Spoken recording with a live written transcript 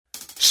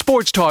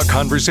Sports talk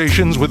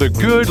conversations with a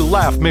good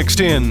laugh mixed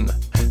in.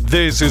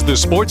 This is the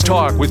Sports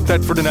Talk with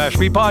Thetford and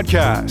Ashby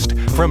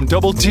podcast from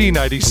Double T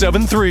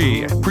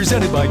 97.3,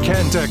 presented by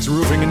Cantex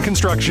Roofing and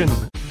Construction.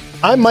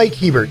 I'm Mike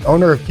Hebert,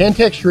 owner of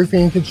Cantex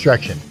Roofing and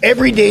Construction.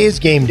 Every day is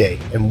game day,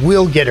 and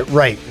we'll get it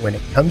right when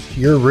it comes to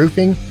your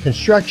roofing,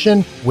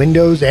 construction,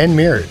 windows, and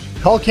mirrors.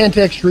 Call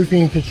Cantex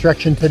Roofing and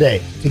Construction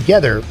today.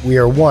 Together, we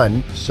are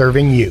one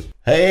serving you.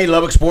 Hey,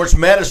 Lubbock Sports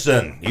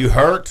Medicine. You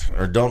hurt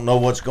or don't know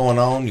what's going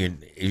on?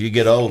 If you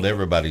get old,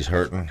 everybody's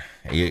hurting.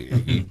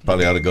 You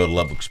probably ought to go to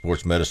Lubbock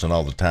Sports Medicine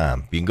all the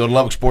time. You can go to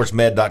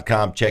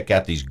LubbockSportsMed.com, check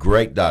out these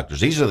great doctors.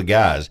 These are the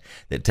guys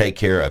that take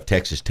care of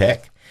Texas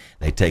Tech.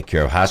 They take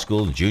care of high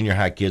school and junior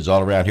high kids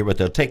all around here, but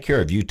they'll take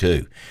care of you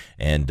too.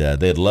 And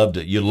they'd love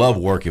to. You love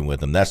working with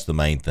them. That's the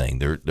main thing.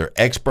 They're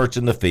experts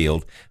in the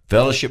field,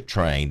 fellowship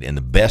trained, and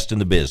the best in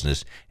the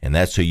business. And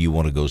that's who you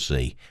want to go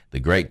see. The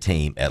great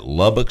team at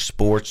Lubbock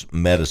Sports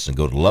Medicine.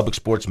 Go to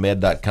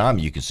LubbockSportsMed.com.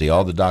 You can see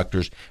all the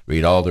doctors,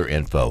 read all their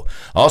info.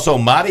 Also,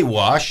 Mighty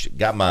Wash.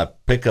 Got my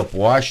pickup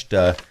washed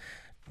day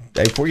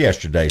before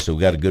yesterday, so we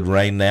got a good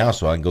rain now,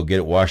 so I can go get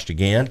it washed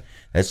again.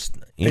 That's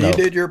you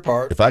did your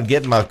part. If I'd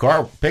get my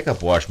car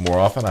pickup washed more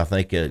often, I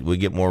think we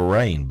get more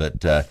rain.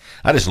 But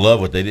I just love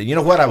what they did. You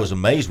know what I was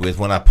amazed with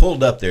when I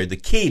pulled up there? The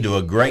key to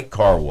a great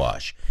car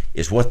wash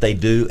is what they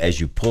do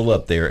as you pull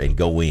up there and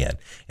go in,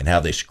 and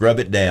how they scrub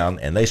it down.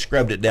 And they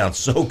scrubbed it down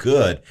so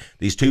good.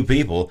 These two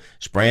people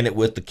spraying it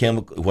with the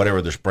chemical,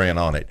 whatever they're spraying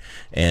on it,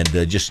 and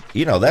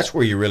that's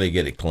where you really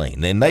get it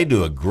clean. And they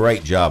do a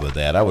great job of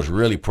that. I was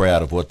really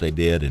proud of what they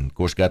did, and of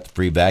course got the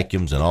free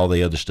vacuums and all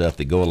the other stuff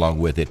that go along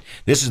with it.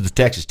 This is the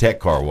Texas Tech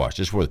car wash.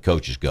 This is where the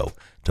coaches go,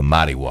 to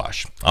Mighty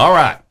Wash. All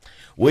right,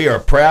 we are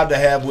proud to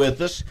have with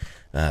us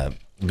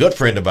good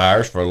friend of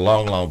ours for a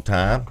long, long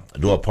time,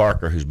 Doyle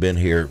Parker, who's been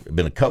here,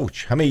 been a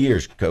coach. How many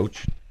years,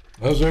 Coach?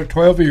 I was there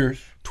 12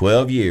 years.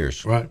 12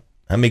 years. Right.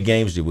 How many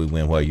games did we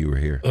win while you were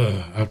here?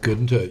 I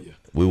couldn't tell you.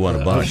 We won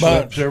a bunch.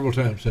 Several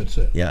times since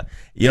then. Yeah.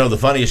 You know,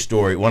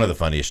 one of the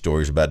funniest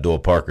stories about Doyle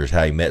Parker is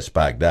how he met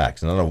Spike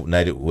Dykes. And I don't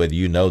know, Nate, whether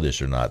you know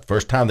this or not.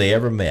 First time they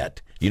ever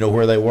met, you know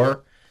where they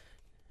were?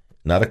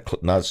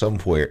 Not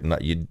somewhere.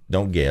 You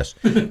don't guess.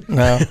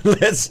 No.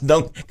 Because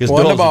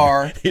Doyle's a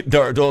bar.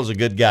 Doyle's a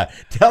good guy.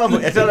 Tell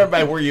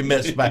everybody where you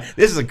met Spike.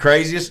 This is the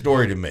craziest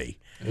story to me.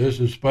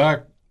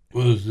 Spike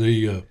was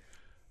the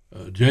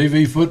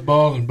JV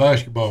football and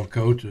basketball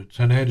coach at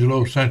San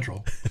Angelo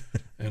Central,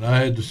 and I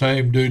had the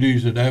same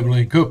duties at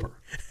Abilene Cooper.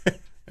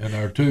 And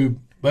our two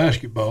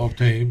basketball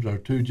teams, our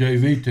two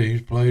JV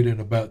teams, played in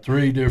about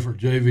 3 different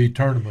JV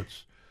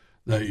tournaments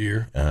that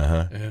year,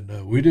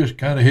 and we just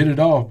kind of hit it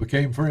off,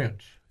 became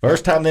friends.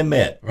 First time they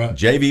met, right.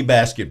 JV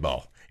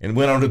basketball, and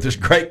went on to this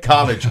great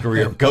college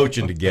career of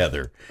coaching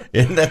together.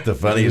 Isn't that the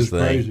funniest thing?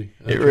 Crazy.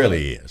 It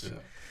really is. Yeah.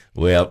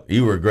 Well,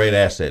 you were a great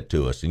asset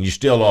to us, and you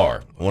still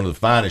are. One of the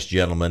finest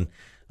gentlemen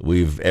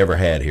we've ever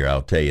had here,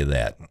 I'll tell you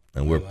that.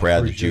 And we're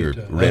proud that you're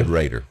a Red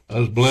Raider. I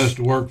was blessed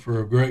to work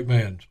for a great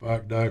man.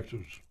 Spike Dykes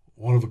was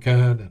one of a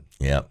kind,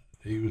 and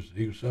he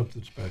was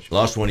something special.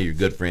 Lost one of your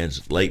good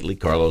friends lately,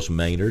 Carlos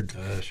Maynard.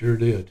 Sure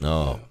did.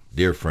 Oh,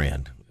 dear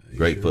friend.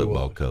 Great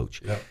football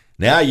coach. Yep.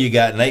 Now you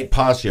got Nate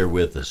Poss here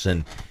with us.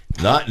 And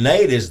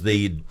Nate is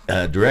the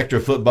director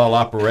of football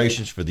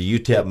operations for the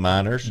UTEP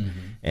Miners. Mm-hmm.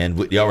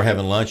 And y'all were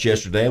having lunch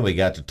yesterday, and we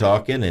got to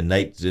talking, and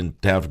Nate's in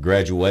town for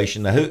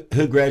graduation. Now,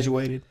 who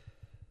graduated?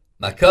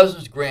 My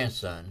cousin's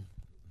grandson,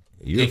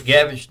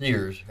 Gavin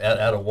Schneers,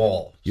 out of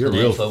Wall. You're a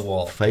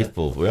real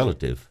faithful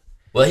relative.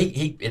 Well,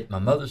 he at my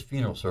mother's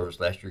funeral service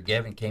last year,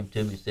 Gavin came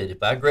to me and said,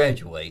 if I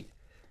graduate,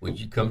 would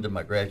you come to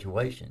my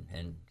graduation?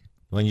 And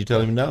when you tell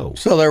him no.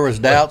 So there was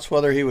doubts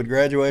whether he would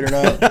graduate or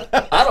not?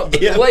 I don't.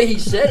 The way he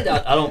said it,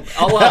 I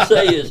don't. All I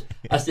say is,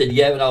 I said,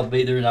 Gavin, I'll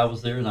be there, and I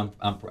was there, and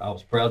I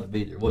was proud to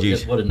be there. What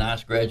a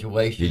nice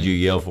graduation. Did you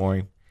yell for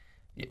him?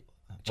 Yeah.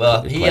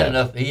 Well, he had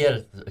enough. He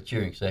had a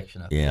cheering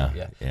section up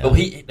there. Yeah. But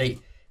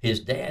his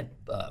dad,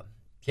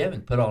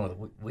 Kevin, put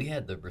on. We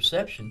had the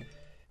reception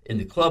in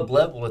the club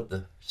level at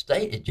the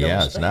state at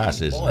Jones it's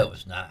nice, isn't it? Boy, it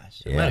was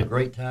nice. We had a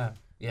great time.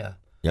 Yeah.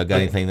 Y'all got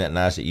anything that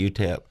nice at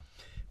UTEP?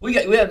 We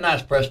had a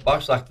nice press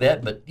box like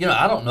that, but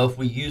I don't know if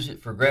we use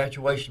it for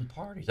graduation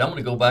parties. I'm going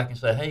to go back and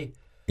say, hey,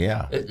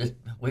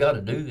 we ought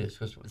to do this,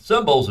 because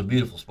Sun Bowl's a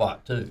beautiful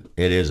spot too.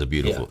 It is a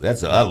beautiful. Yeah.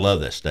 I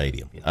love that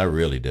stadium. Yeah. I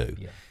really do.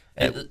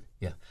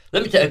 Yeah.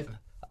 Let me tell you,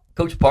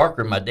 Coach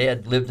Parker and my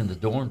dad lived in the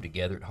dorm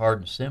together at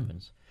Hardin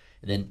Simmons.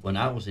 And then when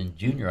I was in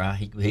junior high,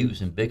 he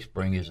was in Big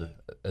Spring as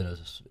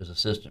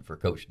assistant for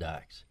Coach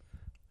Dykes.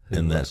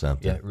 Isn't that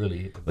something? Yeah, it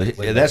really is. But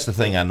that's the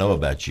thing I know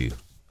about you.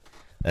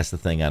 That's the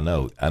thing I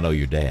know. I know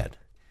your dad.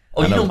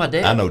 Oh, you know my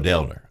dad? I know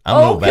Delner. I'm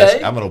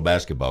an old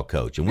basketball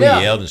coach, and we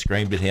yelled and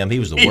screamed at him. He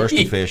was the worst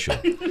official.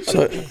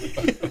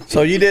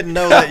 So you didn't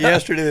know that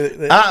yesterday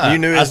that you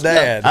knew his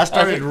dad? I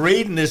started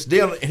reading this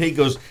deal, and he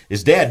goes,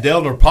 "His dad,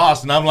 Delner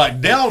Poss," and I'm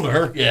like,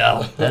 "Delner?"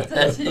 Yeah,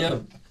 that's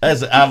him.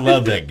 I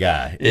love that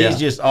guy. Yeah. He's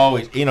just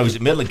always, he's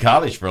at Midland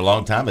College for a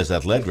long time. His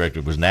athletic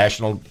director was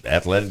National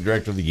Athletic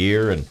Director of the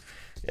Year, and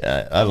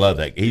I love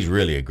that. He's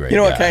really a great guy.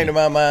 You know what came to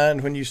my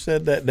mind when you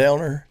said that,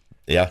 Delner?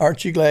 Yeah.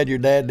 Aren't you glad your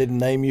dad didn't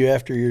name you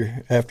after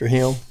him?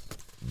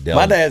 Delner.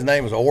 My dad's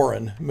name was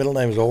Orrin. Middle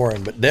name was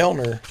Orrin, but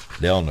Delner.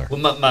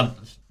 Well, my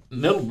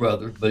middle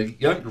brother, but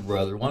younger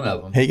brother, one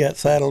of them. He got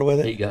saddled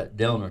with it? He got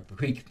Delner.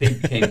 He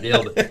became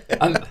Dale.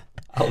 But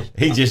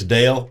He's just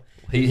Dale?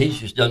 He's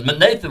just done. But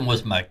Nathan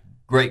was my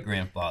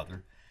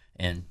great-grandfather,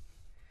 and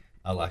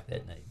I like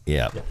that name.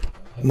 Yeah.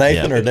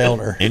 Nathan or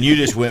Delner? And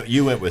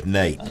you went with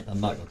Nate. I'm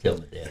not going to tell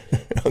my dad.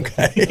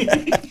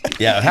 Okay.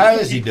 Yeah, how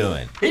is he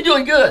doing? He's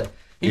doing good.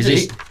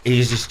 Is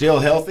he still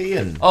healthy?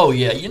 Oh,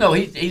 yeah. You know,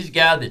 he's a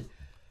guy that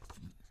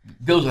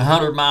goes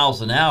 100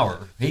 miles an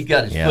hour. He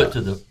got his foot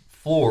to the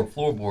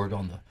floorboard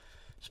on the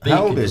speed.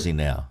 How old is he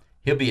now?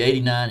 He'll be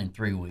 89 in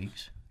 3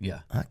 weeks. Yeah.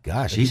 Oh,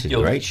 gosh, he's in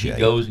great shape.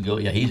 He goes.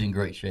 Yeah, he's in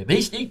great shape.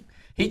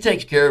 He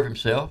takes care of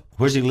himself.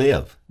 Where's he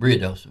live?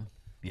 Riadosa.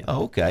 Yeah.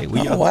 Oh, okay.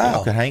 Well,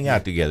 y'all could hang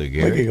out together,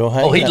 Gary. We could go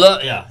hang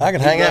out. Yeah. I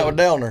could hang out with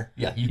Delner.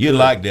 Yeah. You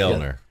like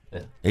Delner.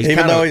 Yeah.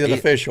 Even though he's an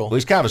official. Well,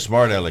 he's kind of a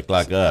smart aleck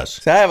like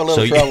us. See, I have a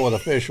little trouble with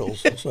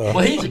officials. So. Well,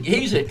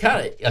 he's a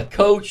kind of a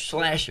coach /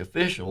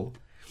 official.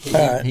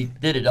 He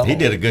did it all. He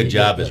did a good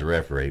job as a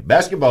referee.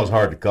 Basketball's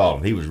hard to call,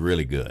 and he was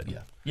really good. Yeah.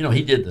 You know,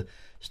 he did the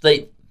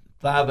state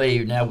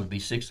 5A, now would be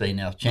 6A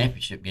now,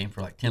 championship game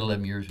for like 10,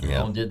 11 years in a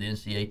row, and did the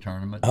NCAA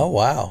tournament. Oh,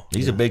 wow.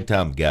 He's a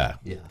big-time guy.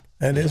 Yeah.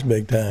 That is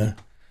big time.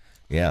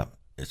 Yeah.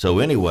 So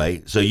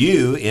anyway,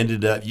 you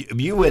ended up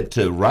you went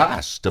to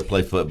Rice to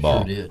play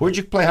football. Sure did. Where'd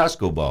you play high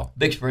school ball?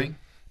 Big Spring.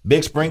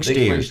 Big Spring Steers.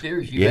 Big Spring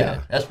Steers, you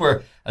bet. That's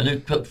where I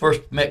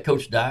first met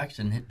Coach Dykes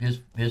and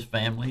his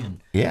family,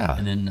 and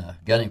then a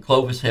guy named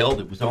Clovis Held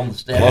that was on the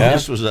staff.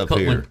 Clovis was up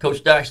here. When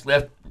Coach Dykes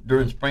left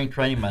during spring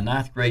training my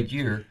 9th grade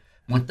year,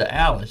 went to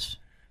Alice,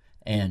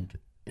 and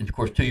of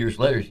course 2 years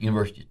later,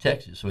 University of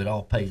Texas, so it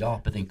all paid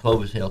off. But then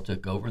Clovis Held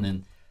took over, and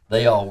then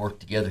they all worked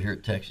together here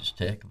at Texas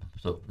Tech.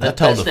 So I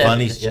told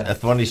a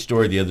funny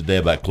story the other day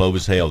about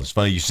Clovis Held. It's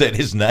funny you said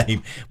his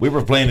name. We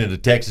were playing in a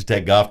Texas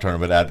Tech golf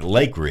tournament out at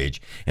Lake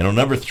Ridge, and on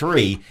number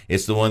 3,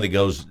 it's the one that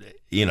goes,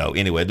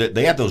 anyway,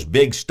 they have those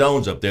big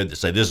stones up there that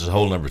say this is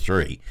hole number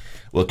 3.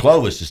 Well,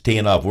 Clovis is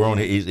teeing off.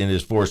 He's in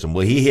his foursome.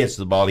 Well, he hits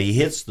the ball. He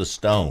hits the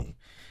stone.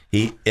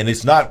 And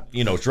it's not,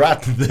 it's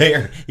right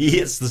there. He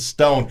hits the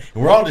stone.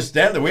 And we're all just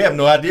standing there. We have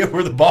no idea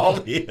where the ball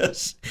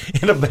is.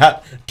 And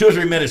about 2 or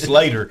 3 minutes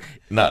later,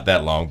 not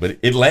that long, but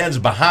it lands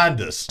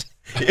behind us.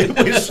 It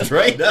went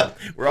straight up.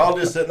 We're all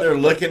just sitting there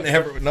looking.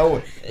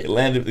 It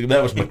landed.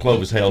 That was my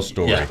Clovis Hale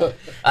story. Yeah.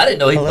 I didn't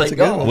know he played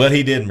golf. Well,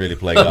 he didn't really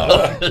play golf.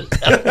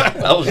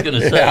 I was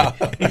going to say.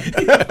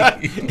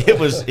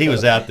 He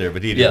was out there,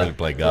 but he didn't really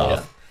play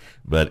golf. Yeah.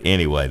 But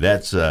anyway,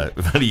 that's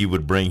funny you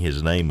would bring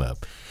his name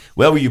up.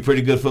 Well, were you a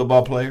pretty good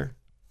football player?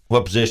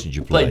 What position did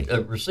you play?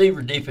 Played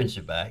receiver,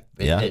 defensive back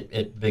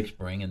at Big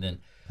Spring, and then.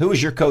 Who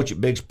was your coach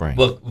at Big Spring?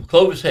 Well,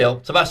 Clovis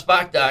Hale. So by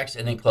Spike Dykes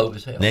and then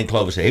Clovis Hale.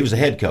 He was a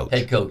head coach.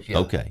 Head coach, yeah.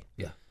 Okay.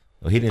 Yeah.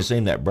 Well, he didn't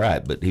seem that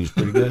bright, but he was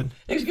pretty good.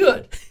 He was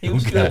good.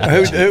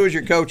 Who was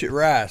your coach at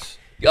Rice?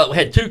 We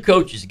had 2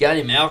 coaches. A guy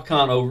named Al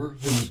Conover,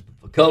 who was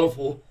a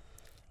colorful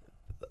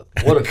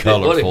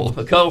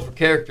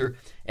character.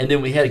 And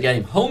then we had a guy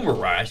named Homer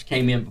Rice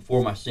came in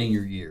before my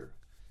senior year.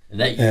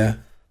 And that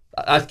year,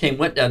 I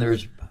went down there.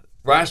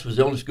 Rice was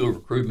the only school to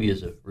recruit me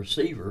as a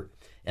receiver.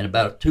 And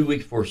about 2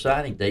 weeks before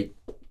signing date,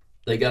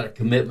 they got a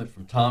commitment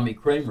from Tommy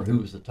Kramer, who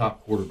was the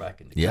top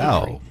quarterback in the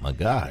country. Oh, my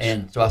gosh.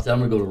 And so I said, I'm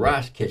going to go to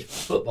Rice to catch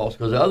football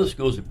because the other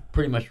schools have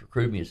pretty much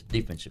recruited me as a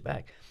defensive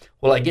back.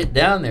 Well, I get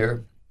down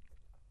there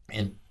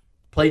and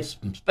played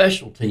some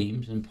special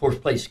teams and, of course,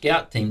 played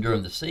scout team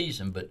during the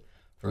season but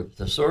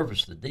to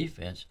service the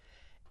defense.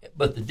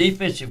 But the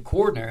defensive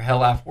coordinator, how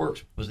life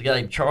works, was a guy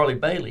named Charlie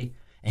Bailey,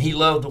 and he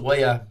loved the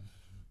way I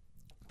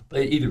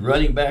played either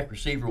running back,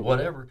 receiver,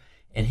 whatever,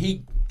 and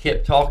he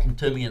kept talking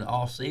to me in the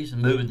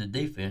off-season, moving to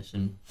defense,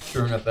 and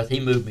sure enough, he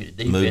moved me to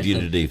defense. Moved you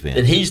to defense.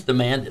 And he's the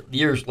man that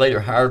years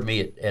later hired me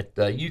at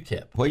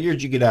UTEP. What year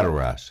did you get out of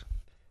Rice?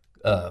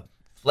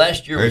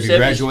 Last year. Have you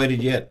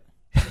graduated yet?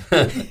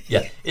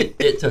 Yeah,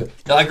 it took.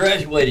 No, I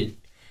graduated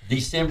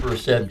December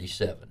of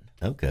 '77.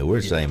 Okay,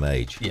 we're the same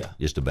age. Yeah.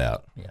 Just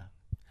about. Yeah.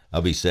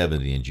 I'll be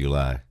 70 in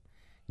July.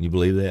 Can you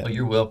believe that? Oh,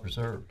 you're well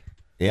preserved.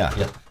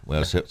 Yeah.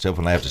 Well, except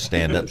when I have to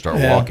stand up and start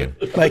walking.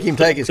 Make him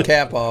take his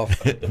cap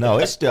off. No,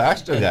 I still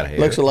got hair.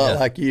 Looks a lot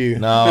like you.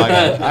 No,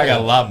 I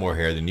got a lot more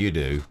hair than you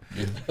do.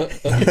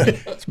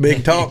 It's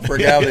big talk for a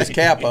guy with his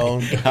cap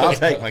on. I'll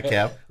take my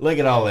cap. Look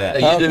at all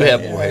that. You do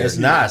have more hair. It's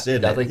nice,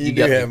 isn't it? I think you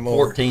got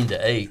 14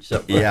 to 8,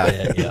 something like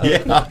that.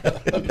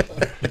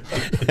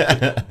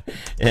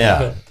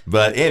 Yeah.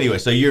 But anyway,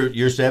 so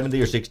you're 70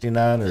 or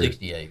 69 or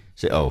 68.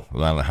 Oh,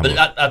 well,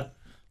 but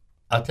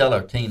I tell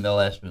our team,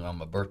 they'll ask me on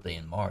my birthday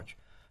in March,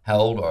 how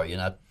old are you?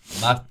 And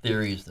my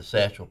theory is the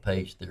Satchel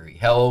Paige theory.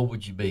 How old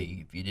would you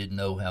be if you didn't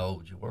know how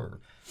old you were?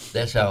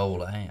 That's how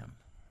old I am.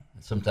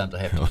 And sometimes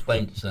I have to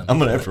explain to somebody. I'm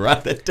going to have to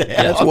write that down.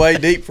 That's way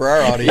deep for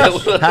our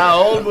audience. How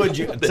old would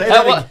you?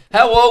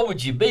 How old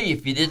would you be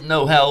if you didn't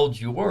know how old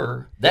you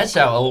were? That's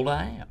how old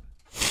I am.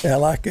 Yeah, I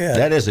like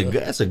that.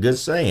 That's a good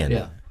saying.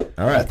 Yeah.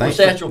 All right, thanks.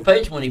 Satchel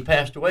Paige, when he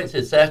passed away, it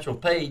said Satchel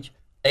Paige,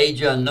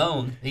 age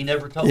unknown. He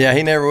never told. Yeah,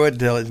 he never would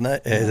tell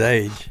his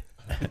age.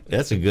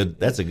 That's a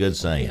good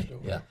saying.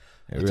 Yeah,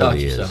 it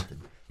really is.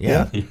 Something.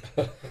 Yeah.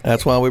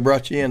 That's why we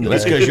brought you in today.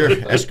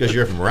 That's because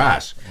you're from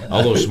Rice.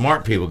 All those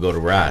smart people go to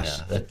Rice.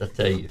 Yeah, I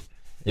tell you,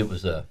 it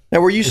was Now,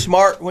 were you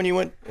smart when you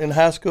went in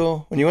high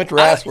school? When you went to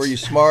Rice, were you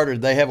smart, or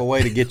did they have a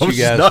way to get you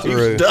guys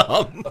through?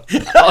 Dumb.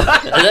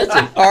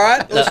 All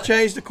right, let's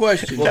change the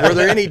question. Were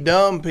there any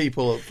dumb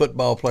people,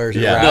 football players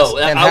at Rice? No,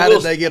 and how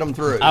did they get them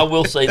through? I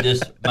will say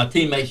this: my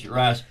teammates at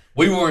Rice,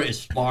 we weren't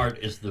as smart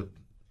as the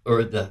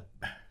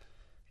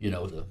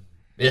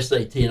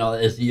SAT and all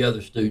that as the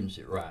other students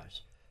at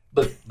Rice.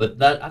 But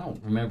that I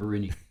don't remember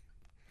any.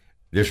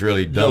 Just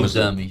really dumb as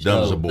a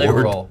board. They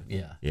were all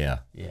Yeah.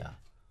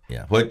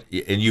 What?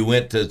 And you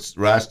went to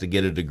Rice to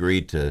get a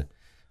degree to?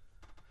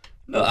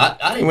 No, I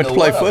didn't. You went to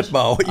play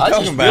football. What are you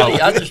talking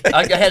about?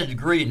 I had a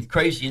degree in,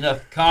 crazy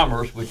enough,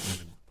 commerce, which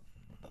is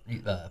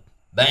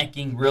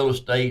banking, real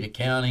estate,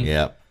 accounting,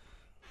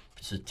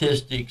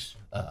 statistics,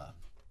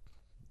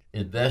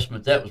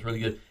 investment. That was really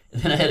good.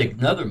 And then I had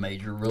another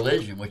major,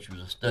 religion, which was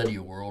a study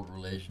of world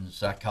religion,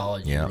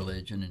 psychology,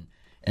 religion,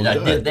 and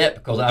I did that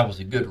because I was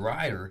a good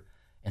writer,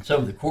 and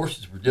some of the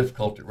courses were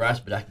difficult at Rice,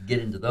 but I could get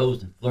into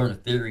those and learn a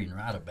theory and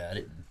write about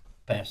it and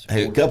pass the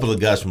course. A couple of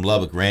guys from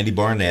Lubbock, Randy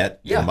Barnett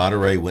in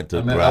Monterey, went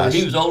to Rice.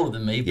 He was older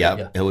than me.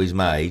 He's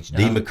my age.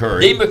 Dee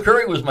McCurry. Dee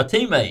McCurry was my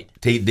teammate.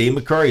 Dee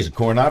McCurry's a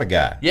Coronado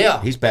guy.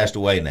 Yeah. He's passed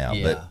away now.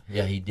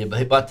 Yeah, he did.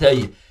 But I tell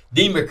you,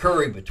 Dee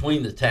McCurry,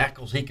 between the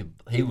tackles,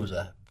 he was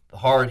a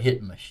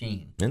hard-hitting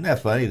machine. Isn't that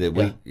funny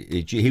that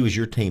he was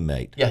your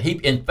teammate? Yeah,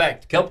 in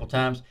fact, a couple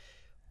times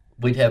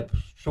we'd have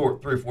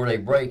short 3 or 4 day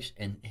breaks,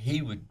 and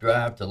he would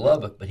drive to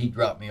Lubbock, but he'd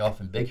drop me off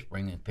in Big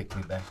Spring and pick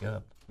me back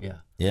up. Yeah.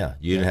 Yeah,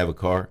 you didn't have a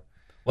car?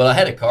 Well, I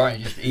had a car,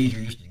 and it's just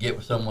easier just to get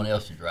with someone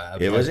else to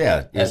drive. It was,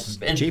 it's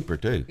cheaper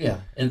too. Yeah,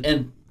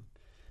 and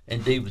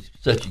Dee was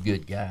such a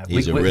good guy.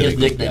 He's a really his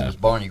good nickname guy. was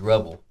Barney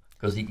Rubble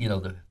because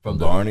from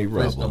the Barney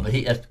Rubble. But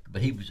he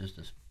was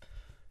just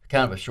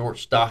kind of a short,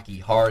 stocky,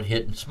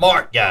 hard-hitting,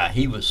 smart guy.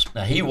 He was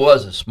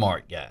a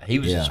smart guy. He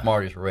was as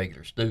smart as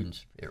regular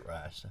students at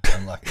Rice,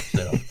 unlike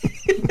himself.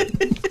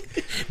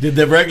 Did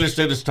the regular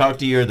students talk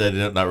to you, or they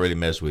did not really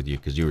mess with you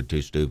because you were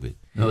too stupid?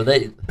 No,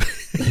 we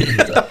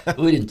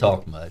didn't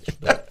talk much.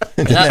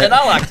 And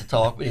I like to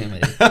talk with him.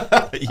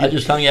 I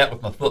just hung out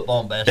with my football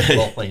and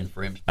basketball playing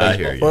friends. I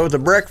hear you. Well, at the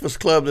Breakfast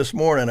Club this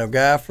morning, a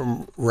guy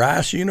from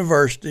Rice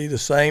University, the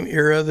same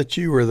era that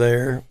you were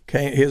there,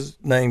 his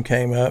name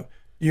came up.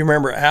 You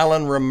remember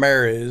Alan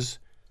Ramirez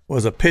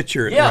was a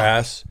pitcher at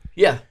Rice?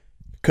 Yeah.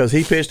 Because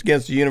he pitched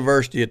against the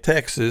University of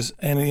Texas,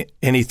 and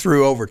he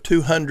threw over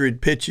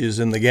 200 pitches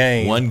in the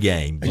game. One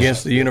game.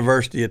 Against the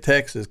University of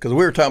Texas. Because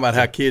we were talking about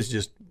how kids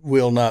just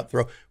will not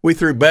throw. We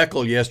threw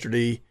Beckel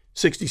yesterday,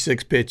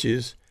 66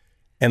 pitches,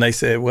 and they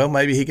said, well,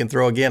 maybe he can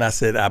throw again. I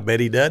said, I bet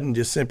he doesn't,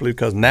 just simply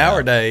because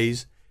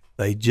nowadays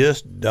they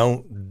just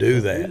don't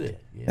do that.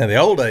 In the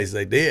old days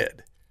they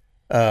did.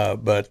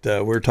 But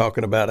we're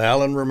talking about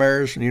Alan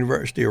Ramirez from the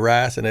University of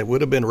Rice, and it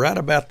would have been right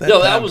about that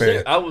time I was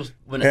period.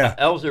 there.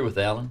 I was there with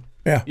Alan.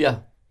 Yeah. Yeah.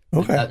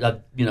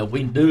 Okay.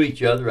 We knew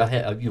each other.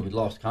 We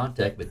lost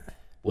contact, but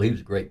he was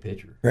a great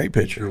pitcher. Great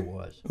pitcher. He sure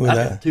was. With I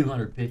that. had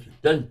 200 pitches.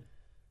 Doesn't.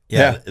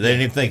 Yeah, they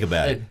didn't even think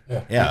about it.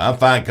 Yeah, I'm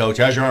fine, Coach.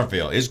 How's your arm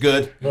feel? It's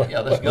good.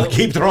 Yeah, let's go.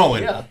 Keep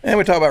throwing. Yeah. And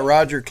we talk about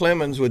Roger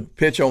Clemens would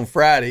pitch on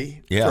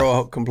Friday, Yeah.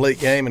 throw a complete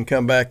game, and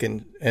come back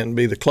and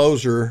be the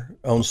closer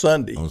on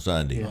Sunday. On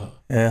Sunday.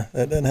 Yeah,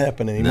 that doesn't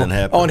happen anymore. Doesn't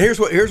happen. Oh, and here's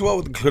what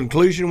the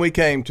conclusion we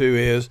came to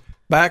is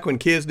back when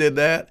kids did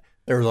that,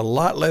 there was a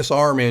lot less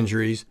arm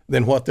injuries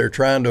than what they're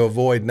trying to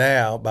avoid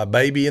now by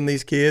babying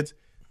these kids.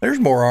 There's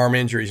more arm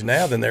injuries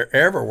now than there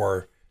ever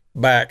were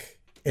back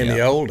in the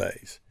old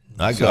days.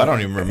 I don't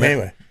even remember.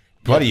 Anyway.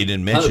 Funny you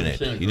didn't mention it.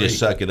 agree. You just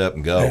suck it up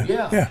and go.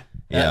 Yeah.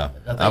 Yeah.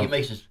 I think it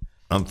makes us.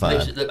 I'm fine.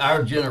 Makes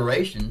our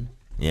generation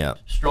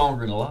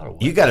stronger in a lot of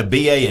ways. You got a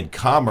BA in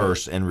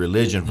commerce and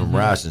religion from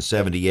Rice in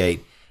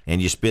 '78,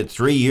 and you spent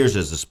 3 years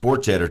as the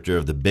sports editor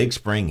of the Big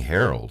Spring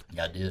Herald.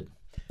 Yeah, I did.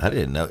 I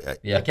didn't know.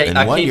 Yeah,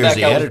 and 1 year as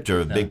the editor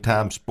of Big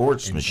Time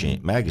Sports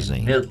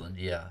magazine. Midland,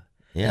 yeah.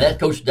 And that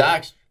Coach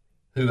Dykes,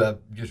 who I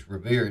just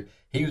revered,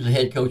 he was the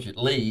head coach at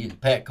Lee,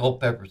 and Pat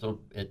Culpepper's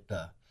at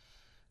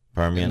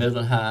Permian.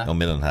 Midland High. Oh,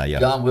 Midland High, yeah.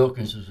 John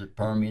Wilkins was at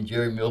Permian.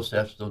 Jerry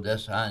Millsap's at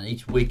Odessa High, and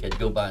each week I'd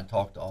go by and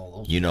talk to all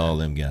those. You know all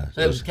them guys.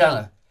 So it was kind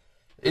of,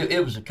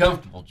 it was a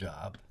comfortable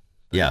job.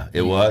 Yeah,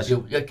 it was.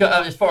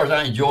 As far as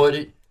I enjoyed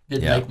it,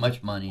 didn't make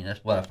much money, and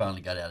that's what I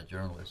finally got out of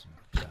journalism.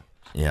 So,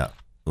 yeah,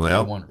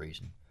 well, one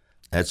reason.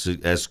 That's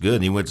good.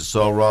 And you went to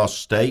Sul Ross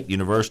State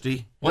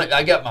University? Well,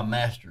 I got my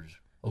master's.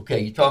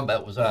 Okay, you're talking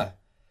about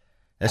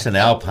That's an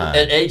Alpine.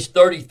 At age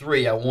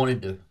 33, I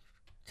wanted to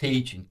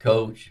teach and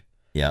coach.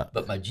 Yeah.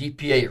 But my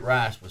GPA at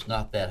Rice was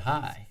not that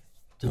high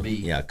to be.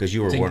 Yeah, because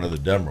you were one of the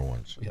dumber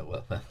ones. Yeah,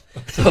 well.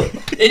 So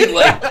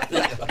anyway, I'm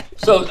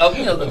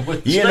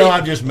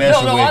just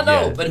messing with you. I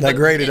know, but they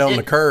graded on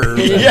the curve.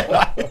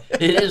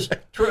 It is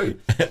true.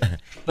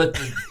 But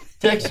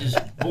Texas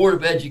Board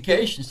of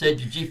Education said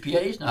your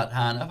GPA is not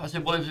high enough. I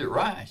said, well, it was at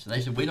Rice. And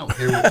they said, we don't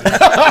care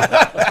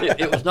what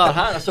it was not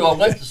high enough. So I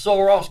went to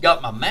Sul Ross,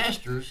 got my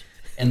master's,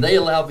 and they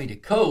allowed me to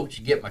coach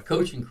and get my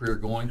coaching career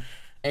going.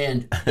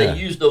 And they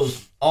used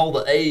all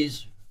the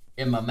A's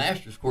in my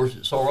master's course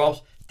at Sul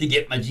Ross to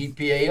get my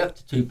GPA up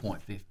to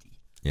 2.50.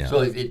 Yeah.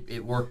 So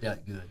it worked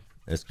out good.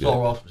 That's good.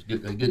 Sul Ross was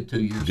good, a good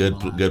 2 years.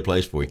 Good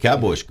place for you.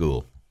 Cowboy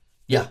school.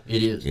 Yeah,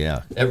 it is.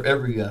 Yeah.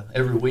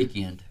 Every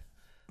weekend,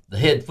 the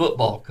head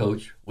football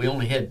coach, we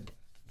only had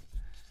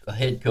a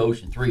head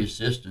coach and 3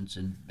 assistants,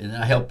 and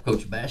I helped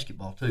coach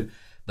basketball too.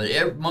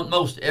 But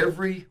most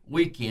every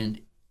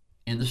weekend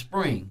in the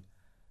spring,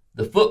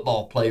 the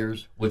football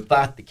players would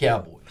fight the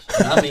Cowboys.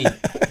 And I mean,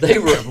 they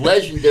were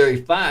legendary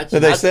fights.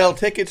 Did they sell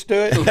tickets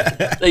to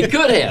it? They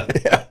could have.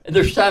 Yeah. And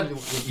there's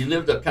times you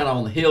lived up kind of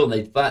on the hill, and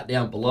they'd fight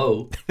down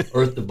below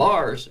or at the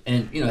bars.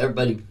 And,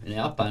 everybody in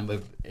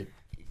Alpine,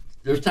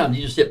 there's times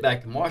you just sit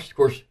back and watch. Of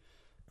course,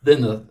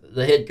 then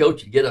the head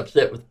coach would get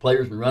upset with the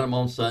players and run them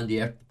on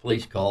Sunday after the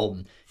police called.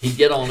 And he'd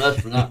get on us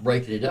for not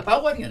breaking it up. I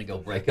wasn't going to go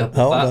break up a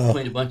fight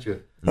between a bunch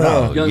of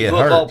young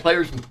football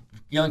players and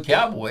young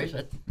Cowboys.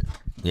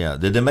 Yeah.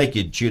 Did they make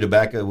you chew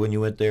tobacco when you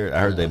went there? I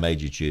heard they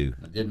made you chew.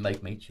 It didn't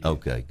make me chew.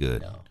 Okay,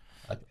 good. No,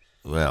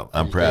 well,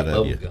 I'm proud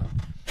of you.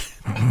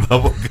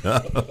 Bubble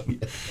gum.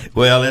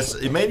 Well,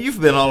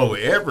 you've been all over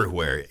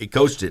everywhere. You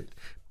coached at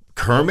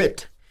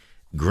Kermit,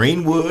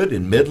 Greenwood,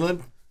 and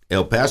Midland,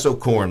 El Paso,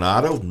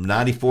 Coronado,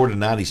 94 to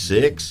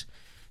 96,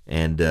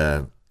 and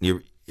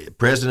you're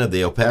president of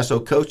the El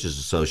Paso Coaches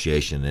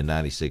Association in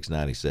 96,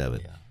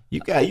 97.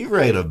 Yeah. You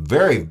ran a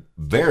very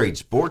varied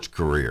sports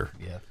career.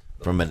 Yeah.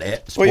 From an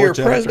sports you're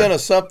president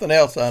of something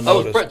else, I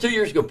noticed. I was 2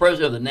 years ago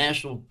president of the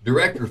National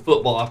Director of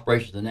Football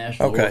Operations of the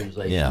National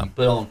Organization. Yeah. You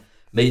put on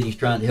meetings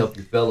trying to help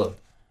your fellow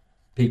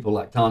people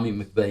like Tommy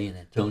McVeigh and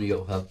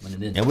Antonio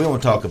Huffman. And we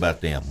want to talk about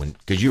them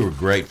because you were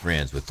great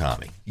friends with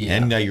Tommy. Yeah.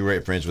 And now you're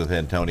great friends with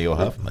Antonio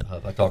Huffman.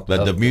 But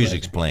the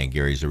music's playing,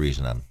 Gary, is the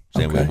reason I'm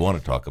saying we want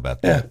to talk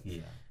about that.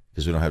 Yeah.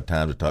 Because we don't have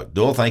time to talk.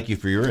 Doyle, thank you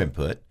for your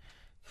input.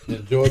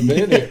 Enjoyed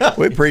being here.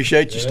 We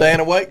appreciate you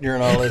staying awake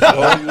during all this.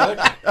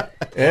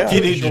 Yeah.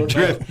 You need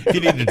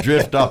to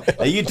drift off.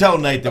 Now, you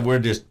told Nate that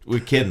we're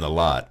kidding a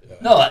lot.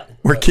 No,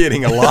 we're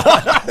kidding a lot.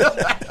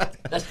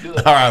 That's good.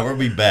 All right, we'll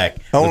be back.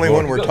 Only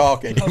when we're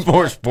talking.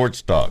 More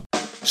sports talk.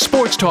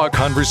 Sports talk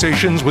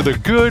conversations with a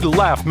good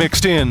laugh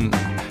mixed in.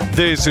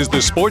 This is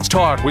the Sports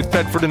Talk with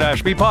Thetford and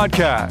Ashby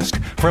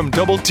podcast from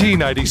Double T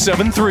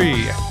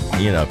 97.3.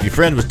 If your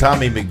friend was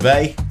Tommy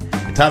McVeigh,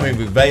 Tommy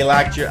McVeigh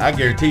liked you, I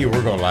guarantee you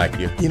we're going to like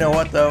you. You know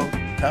what, though?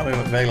 Tommy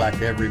McVeigh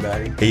liked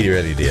everybody. He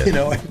really did.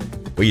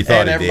 Well, you and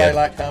thought he did. Everybody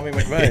liked Tommy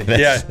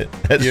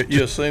McVeigh.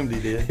 You assumed he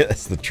did.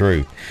 That's the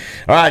truth.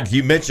 All right,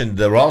 you mentioned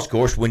the Ross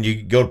course. When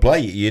you go to play,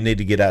 you need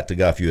to get out to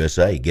Golf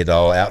USA. Get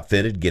all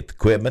outfitted, get the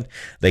equipment.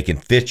 They can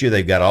fit you.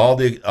 They've got all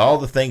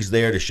the things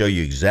there to show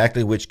you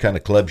exactly which kind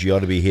of clubs you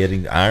ought to be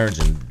hitting, irons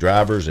and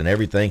drivers and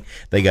everything.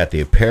 They got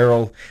the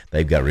apparel.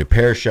 They've got a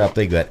repair shop.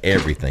 They've got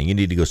everything. You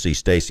need to go see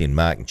Stacy and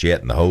Mike and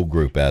Chet and the whole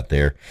group out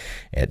there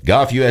at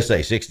Golf USA,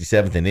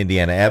 67th and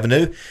Indiana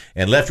Avenue.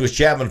 And Leftwich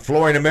Chapman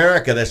Flooring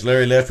America. That's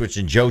Larry Leftwich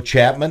and Joe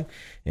Chapman.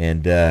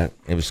 And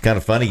it was kind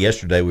of funny.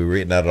 Yesterday we were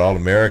eating out at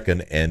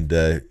All-American,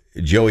 and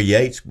Joey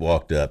Yates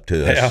walked up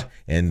to us. Yeah.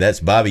 And that's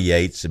Bobby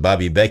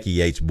and Becky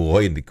Yates'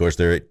 boy. And, of course,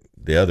 they're at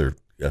the other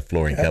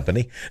flooring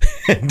company.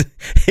 And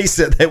he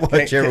said they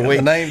watch every week.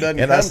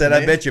 And I said,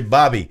 I bet you,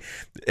 Bobby,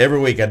 every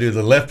week I do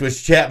the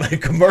Leftwich Chapman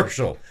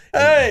commercial.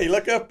 Hey,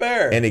 look up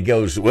there. And he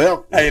goes,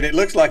 well. Hey, and it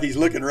looks like he's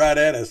looking right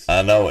at us.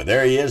 I know it.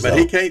 There he is, But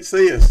he can't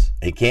see us.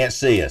 He can't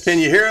see us. Can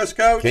you hear us,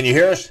 Coach? Can you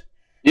hear us?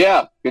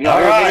 Yeah. Can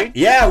y'all hear me?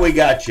 Yeah, we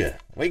got you.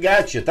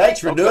 Thanks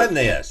for doing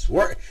this.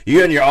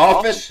 You in your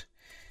office?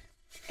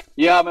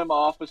 Yeah, I'm in my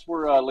office.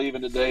 We're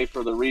leaving today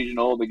for the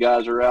regional. The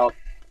guys are out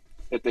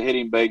at the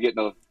hitting bay getting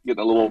a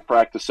little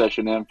practice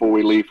session in before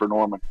we leave for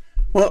Norman.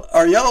 Well,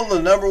 are y'all the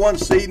number one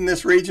seed in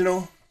this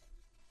regional?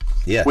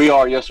 Yeah. We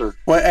are, yes, sir.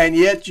 Well, and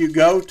yet you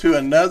go to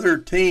another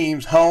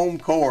team's home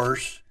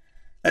course.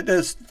 That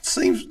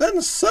something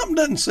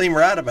doesn't seem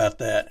right about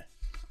that.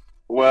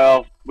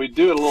 Well, we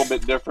do it a little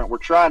bit different. We're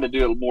trying to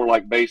do it more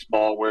like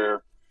baseball,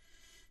 where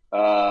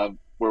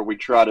we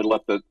try to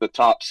let the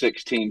top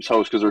 6 teams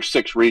host, because there's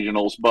 6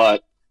 regionals.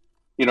 But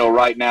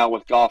right now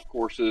with golf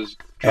courses,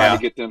 trying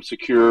to get them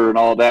secure and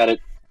all that,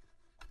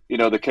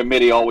 the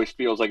committee always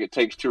feels like it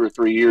takes 2 or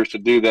 3 years to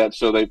do that.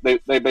 So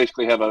they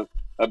basically have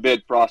a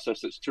bid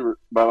process that's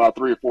about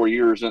 3 or 4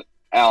 years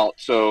out.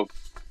 So,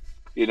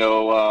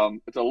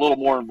 it's a little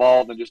more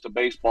involved than just a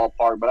baseball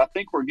part. But I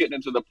think we're getting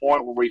into the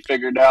point where we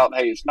figured out,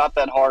 hey, it's not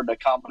that hard to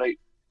accommodate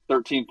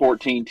 13,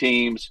 14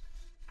 teams.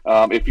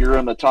 If you're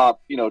in the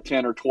top,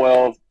 10 or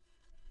 12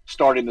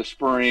 starting the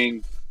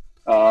spring,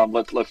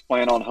 let's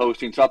plan on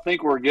hosting. So I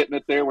think we're getting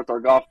it there with our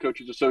Golf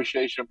Coaches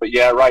Association. But,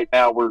 yeah, right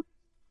now we're,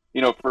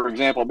 for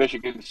example,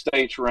 Michigan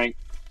State's ranked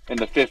in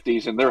the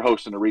 50s, and they're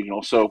hosting the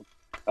regional. So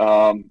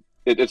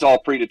it's all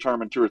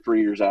predetermined 2 or 3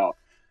 years out.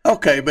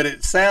 Okay, but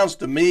it sounds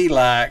to me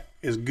like,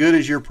 as good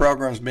as your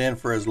program's been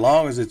for as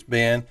long as it's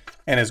been,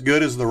 And as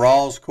good as the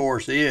Rawls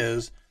course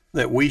is,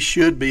 that we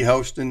should be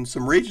hosting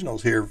some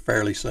regionals here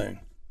fairly soon.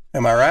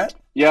 Am I right?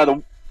 Yeah,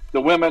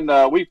 the women,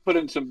 we've put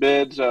in some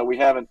bids. We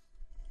haven't.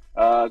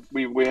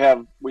 We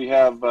have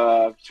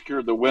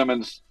secured the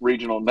women's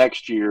regional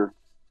next year,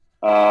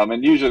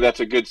 and usually that's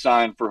a good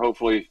sign for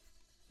hopefully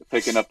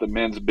picking up the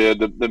men's bid.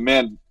 The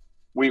men,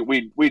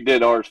 we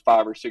did ours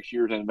 5 or 6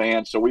 years in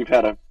advance, so we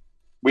haven't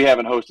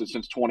hosted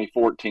since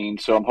 2014.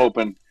 So I'm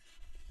hoping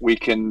we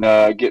can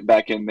get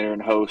back in there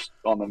and host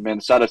on the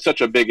men's side. It's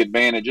such a big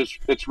advantage.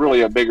 It's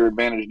really a bigger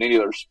advantage than any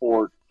other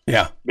sport.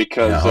 Yeah,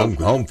 because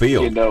home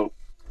field.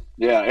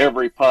 Yeah,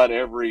 every putt,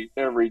 every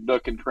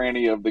nook and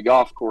cranny of the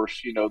golf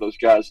course, those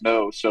guys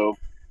know. So,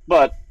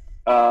 but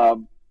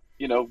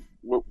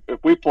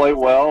if we play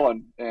well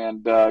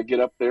and get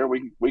up there,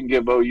 we can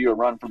give OU a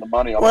run for the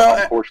money on the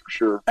golf course for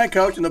sure. Hey,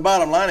 Coach, and the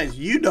bottom line is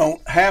you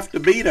don't have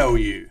to beat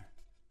OU.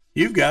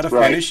 You've got to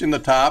finish in the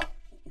top.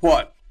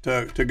 What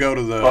to go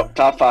to the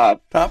top 5?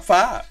 Top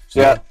 5.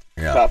 So,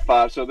 yeah. Top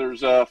 5. So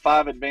there's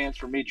 5 advanced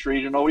from each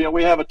regional.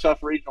 We have a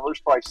tough regional. There's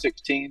probably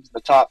 6 teams in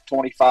the top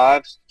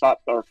 25,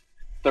 top or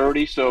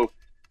 30. So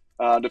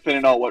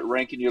depending on what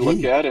ranking you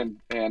look at, and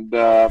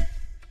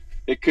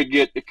it could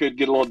get a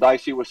little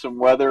dicey with some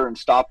weather and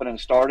stopping and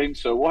starting.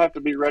 So we'll have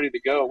to be ready to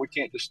go. We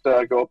can't just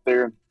go up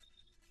there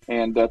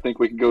and think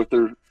we can go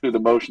through the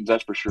motions.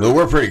 That's for sure. Well,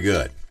 we're pretty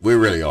good. We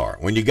really are.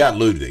 When you got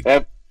Ludwig.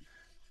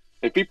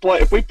 If we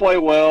play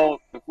well,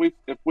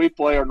 if we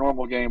play our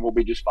normal game, we'll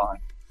be just fine.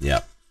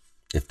 Yeah.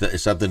 If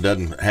something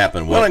doesn't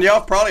happen, well, and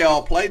y'all probably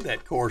all played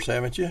that course,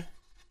 haven't you?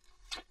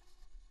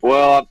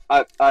 Well,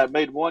 I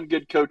made one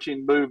good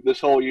coaching move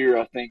this whole year,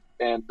 I think,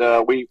 and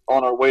we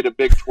on our way to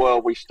Big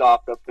 12, we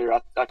stopped up there.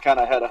 I kind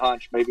of had a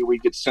hunch maybe we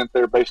get sent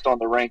there based on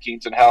the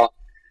rankings and how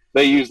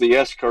they use the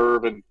S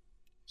curve, and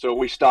so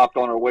we stopped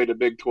on our way to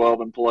Big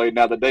 12 and played.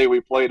 Now, the day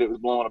we played, it was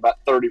blowing about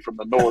 30 from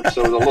the north,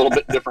 so it was a little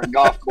bit different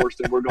golf course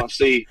than we're going to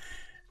see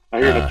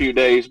here in a few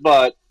days.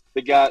 But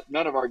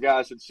none of our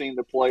guys had seen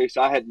the place.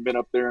 I hadn't been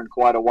up there in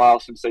quite a while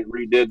since they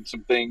redid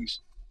some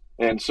things,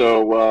 and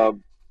so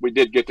we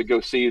did get to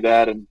go see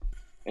that,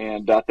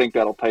 and I think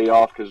that'll pay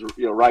off because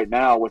right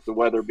now with the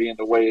weather being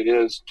the way it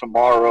is,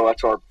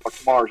 tomorrow's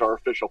our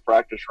official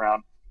practice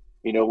round.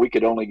 We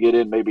could only get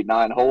in maybe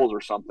 9 holes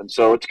or something,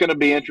 so it's going to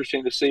be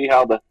interesting to see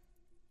how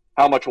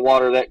much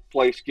water that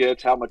place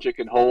gets, how much it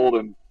can hold,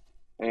 and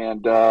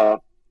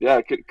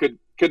it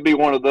could be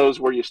one of those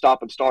where you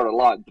stop and start a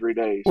lot in 3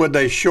 days. Would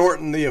they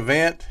shorten the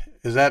event?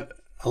 Is that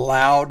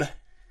allowed?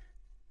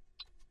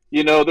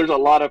 There's a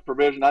lot of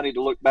provision. I need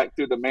to look back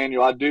through the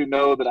manual. I do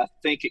know that I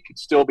think it could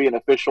still be an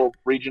official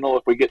regional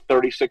if we get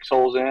 36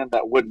 holes in.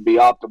 That wouldn't be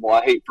optimal.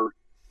 I hate for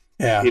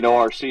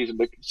our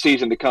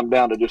season to come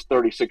down to just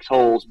 36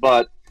 holes.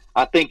 But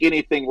I think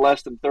anything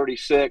less than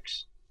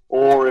 36,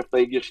 or if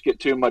they just get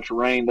too much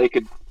rain, they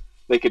could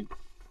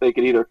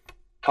either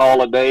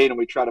call a day and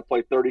we try to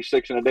play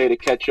 36 in a day to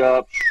catch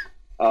up.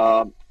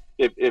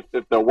 If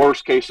the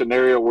worst case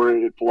scenario where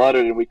it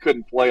flooded and we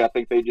couldn't play, I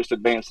think they just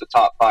advanced the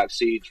top 5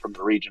 seeds from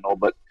the regional.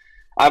 But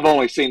I've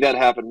only seen that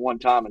happen one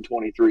time in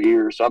 23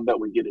 years, so I bet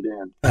we get it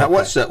in. Now,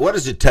 what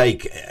does it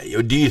take?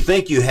 Do you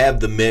think you have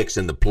the mix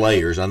and the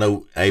players? I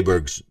know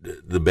Aberg's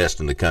the best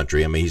in the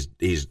country. I mean,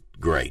 he's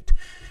great.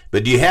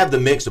 But do you have the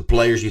mix of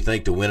players you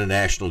think to win a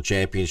national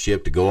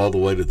championship, to go all the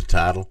way to the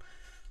title?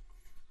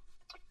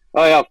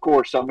 Oh, yeah, of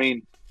course. I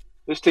mean,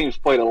 this team's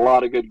played a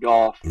lot of good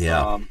golf.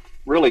 Yeah.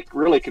 Really,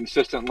 really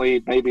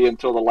consistently, maybe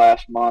until the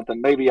last month,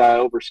 and maybe I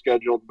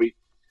overscheduled.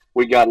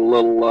 We got a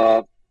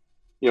little,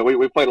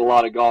 we played a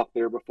lot of golf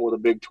there before the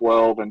Big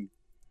 12, and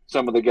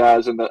some of the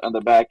guys on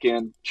the back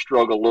end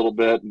struggle a little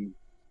bit. And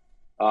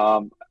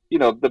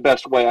the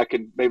best way I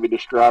can maybe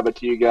describe it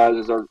to you guys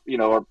is our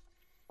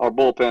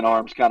bullpen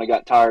arms kind of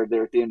got tired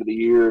there at the end of the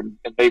year, and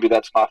maybe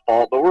that's my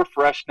fault. But we're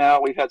fresh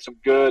now. We've had some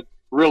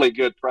really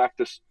good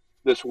practice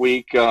this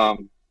week.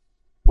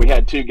 We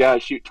had 2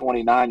 guys shoot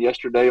 29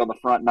 yesterday on the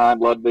front 9,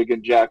 Ludwig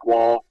and Jack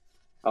Wall.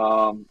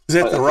 Is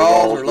it the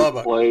Rawls or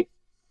Lubbock? Played.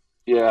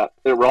 Yeah,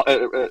 at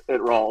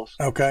Rawls.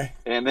 Okay.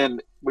 And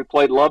then we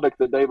played Lubbock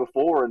the day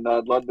before, and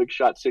Ludwig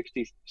shot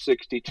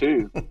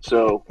 62.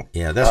 So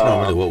yeah, that's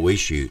normally what we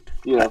shoot.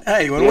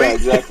 Hey,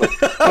 exactly.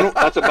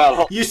 That's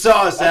about. You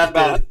saw us out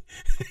there.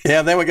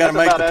 Yeah, then we got to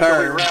make the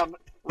turn.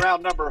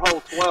 Round number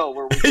hole 12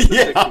 where we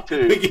get to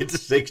 62. We get to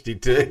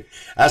 62.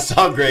 I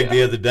saw Greg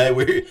the other day.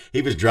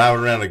 He was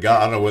driving around a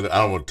guy. I don't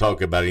want to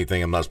talk about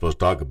anything I'm not supposed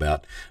to talk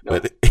about.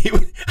 Nope. But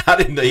I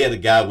didn't know he had a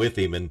guy with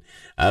him, and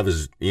I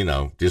was,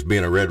 just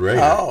being a Red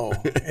Raider. Oh,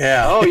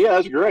 yeah. Oh, yeah,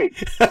 that's great.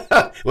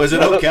 Was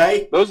it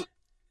okay? He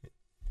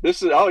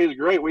was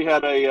great. We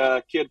had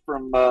a kid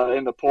from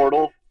in the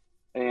portal,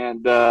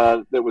 and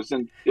that was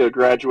in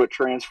graduate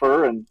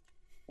transfer, and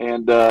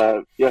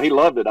he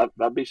loved it.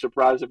 I'd be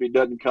surprised if he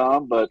doesn't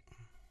come, but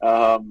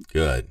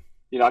good.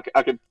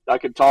 I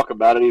could talk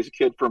about it. He's a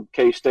kid from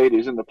K-State.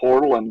 He's in the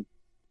portal, and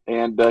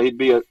he'd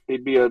be a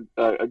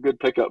good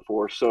pickup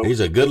for us. So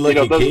he's a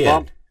good-looking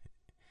kid.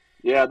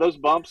 Those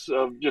bumps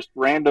of just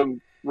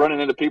random running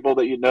into people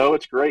that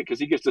it's great because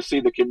he gets to see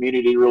the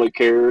community really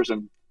cares,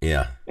 and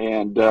Yeah.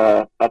 And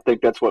I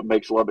think that's what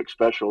makes Lubbock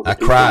special. I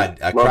cried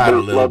a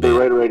little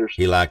bit. Raiders.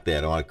 He liked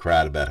that. I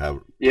cried about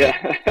how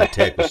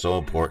Tech was so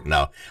important.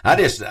 No, I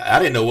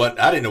didn't know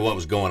what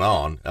was going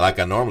on, like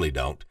I normally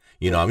don't.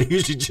 I'm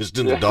usually just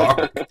in the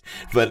dark.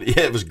 But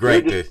yeah, it was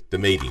great to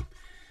meet him.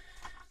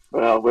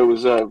 Well, it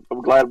was.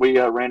 I'm glad we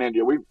ran into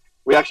you.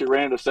 We actually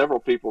ran into several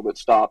people that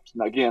stopped.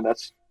 And again,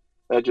 that's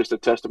just a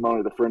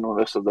testimony to the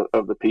friendliness of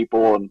the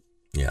people, and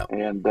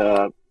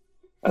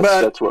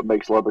that's what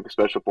makes Lubbock a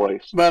special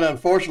place. But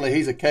unfortunately,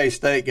 he's a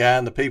K-State guy,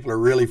 and the people are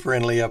really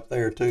friendly up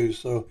there too.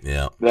 So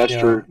yeah, that's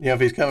true. If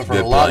he's coming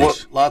from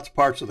lots of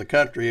parts of the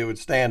country, it would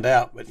stand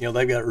out. But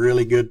they've got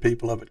really good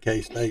people up at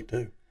K-State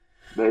too.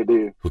 They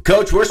do. Well,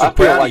 Coach, we're so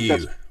proud of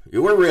you. We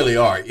really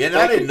are. And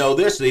I didn't know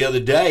this the other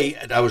day.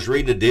 I was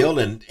reading a deal,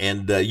 and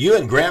you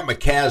and Grant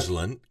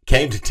McCaslin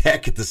came to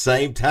Tech at the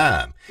same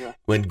time. Yeah.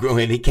 When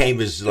he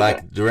came as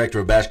director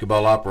of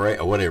basketball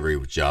operation or whatever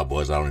his job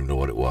was. I don't even know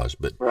what it was.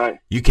 But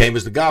you came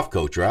as the golf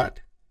coach, right?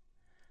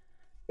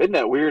 Isn't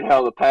that weird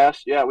how the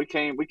past? Yeah,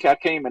 I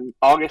came in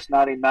August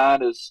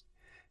 '99 as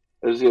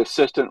the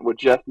assistant with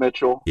Jeff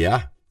Mitchell.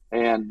 Yeah.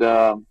 And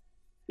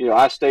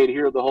I stayed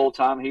here the whole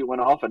time he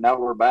went off, and now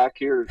we're back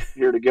here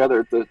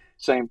together at the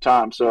same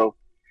time. So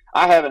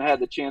I haven't had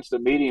the chance to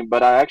meet him,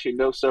 but I actually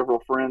know several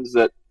friends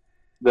that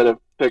have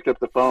picked up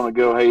the phone and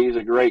go, "Hey, he's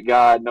a great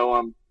guy. I know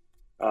him,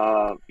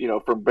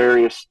 from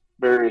various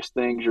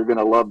things. You're going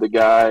to love the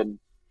guy."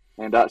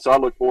 So I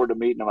look forward to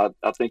meeting him.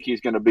 I think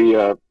he's going to be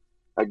a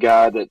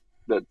guy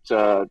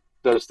that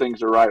does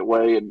things the right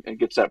way and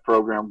gets that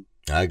program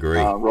I agree.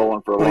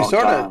 Rolling for a long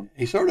time.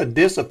 He sort of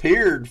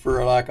disappeared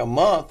for like a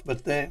month,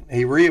 but then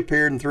he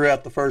reappeared and threw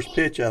out the first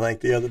pitch, I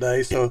think, the other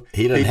day. So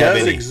he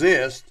does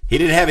exist. He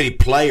didn't have any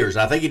players.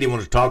 I think he didn't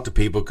want to talk to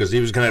people because he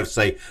was going to have to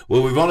say,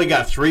 "Well, we've only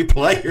got 3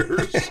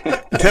 players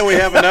until we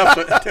have enough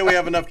to play.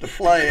 I'm going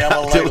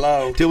to lay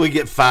low until we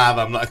get 5.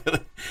 I'm not going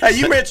to." Hey,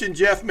 you mentioned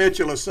Jeff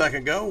Mitchell a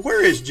second ago.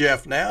 Where is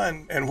Jeff now,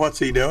 and what's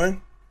he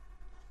doing?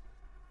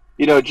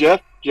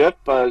 Jeff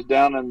is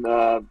down in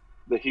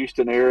the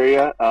Houston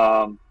area.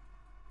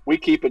 We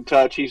keep in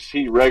touch.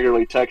 He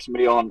regularly texts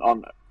me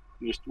on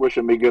just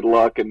wishing me good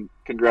luck and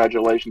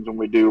congratulations when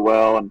we do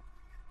well, and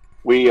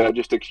we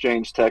just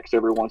exchange texts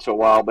every once in a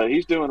while. But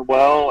he's doing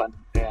well,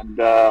 and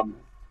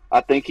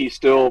I think he's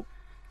still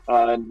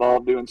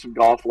involved doing some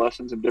golf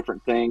lessons and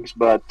different things.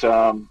 But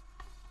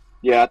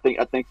I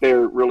think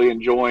they're really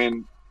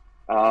enjoying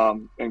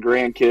and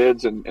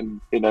grandkids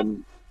and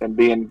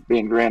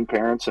being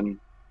grandparents and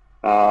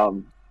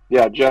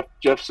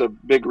Jeff's a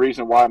big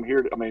reason why I'm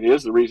here. I mean, it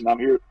is the reason I'm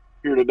here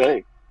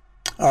today.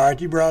 All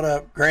right, you brought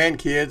up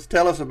grandkids.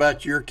 Tell us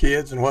about your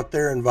kids and what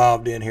they're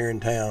involved in here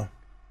in town.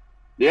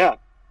 Yeah.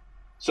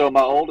 So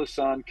my oldest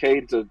son,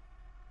 Cade's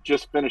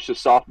just finished his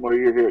sophomore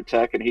year here at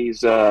Tech, and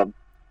he's a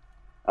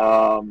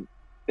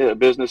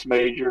business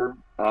major.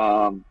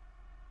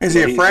 Is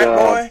he a frat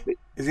boy?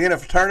 Is he in a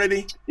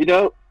fraternity?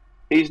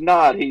 He's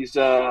not. He's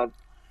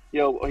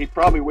he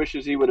probably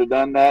wishes he would have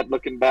done that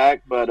looking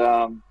back, but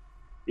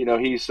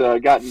he's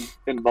gotten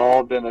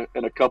involved in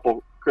a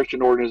couple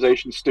Christian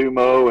organizations,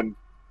 STUMO, and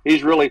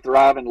he's really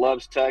thriving,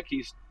 loves Tech.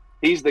 He's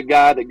the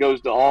guy that goes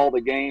to all the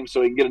games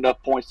so he can get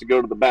enough points to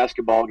go to the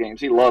basketball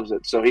games. He loves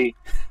it. So he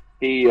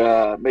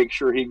makes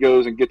sure he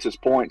goes and gets his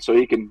points so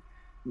he can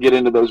get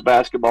into those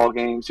basketball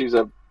games. He's he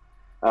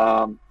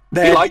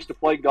likes to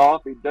play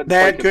golf. He doesn't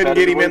Dad couldn't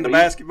get him in the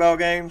basketball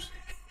games?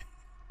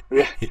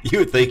 Yeah. You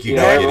would think you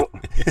could.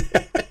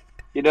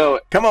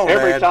 Come on,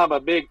 every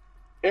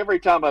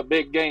time a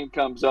big game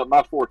comes up,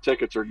 my 4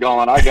 tickets are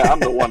gone. I'm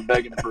the one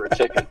begging for a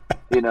ticket,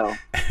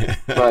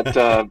 But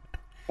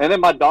and then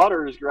my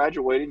daughter is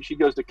graduating. She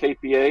goes to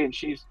KPA, and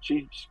she's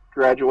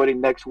graduating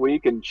next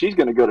week, and she's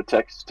going to go to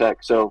Texas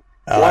Tech. So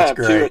we'll have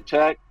great. 2 at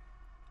Tech,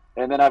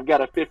 and then I've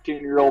got a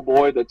 15-year-old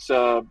boy that's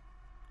at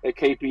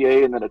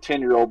KPA, and then a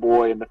 10-year-old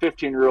boy. And the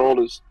 15-year-old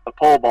is a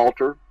pole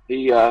vaulter.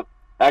 He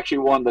actually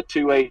won the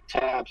 2A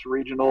TAPS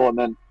regional, and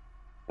then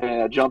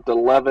jumped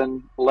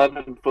 11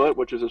 foot,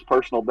 which is his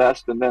personal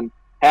best, and then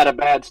had a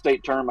bad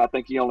state term. I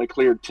think he only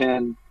cleared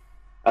 10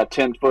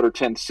 foot or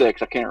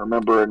 10.6. I can't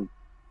remember, and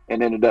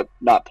ended up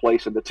not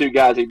placing. The 2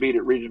 guys he beat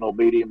at regional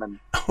beat him, and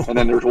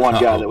then there's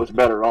one guy that was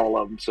better all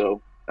of them.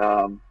 So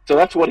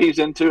that's what he's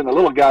into, and the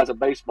little guy's a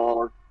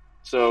baseballer.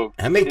 So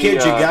how many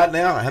kids you got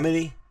now? How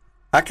many?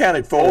 I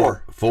counted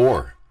 4.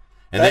 4.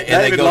 And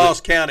David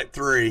lost count at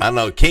 3. I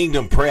know.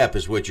 Kingdom Prep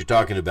is what you're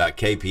talking about,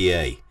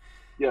 KPA.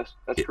 Yes,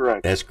 that's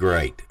correct. That's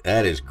great.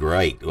 That is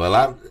great.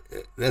 Well,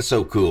 that's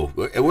so cool.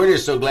 We're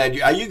just so glad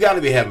you got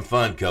to be having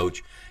fun,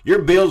 Coach.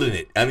 You're building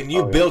it. I mean,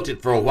 you built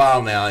it for a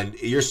while now, and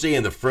you're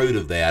seeing the fruit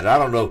of that. I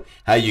don't know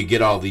how you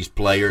get all these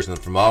players and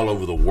from all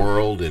over the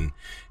world, and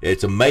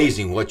it's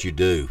amazing what you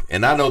do.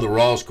 And I know the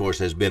Rawls course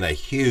has been a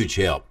huge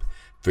help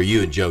for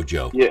you and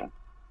JoJo. Yeah.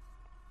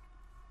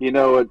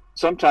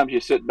 Sometimes you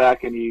sit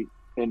back and you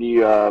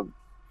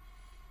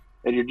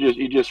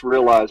just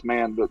realize,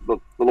 man, the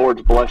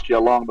Lord's blessed you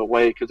along the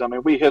way. Because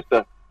we hit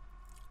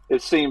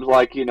it seems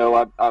like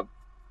I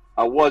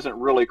wasn't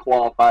really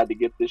qualified to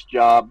get this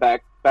job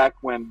back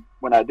when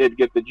when I did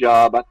get the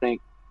job, I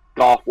think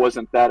golf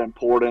wasn't that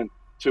important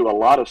to a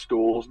lot of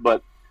schools,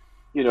 but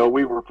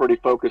we were pretty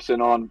focusing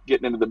on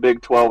getting into the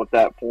Big 12 at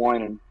that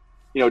point. And,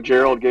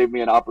 Gerald gave me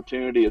an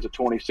opportunity as a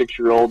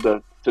 26-year-old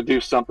to do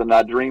something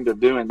I dreamed of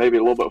doing maybe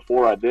a little bit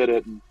before I did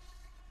it.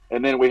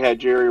 And then we had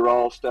Jerry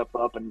Rawls step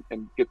up and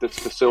get this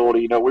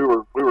facility. We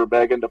were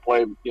begging to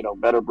play,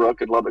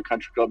 Meadowbrook and Lubbock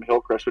Country Club and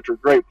Hillcrest, which are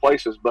great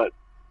places, but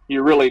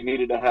you really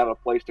needed to have a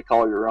place to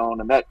call your own.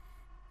 And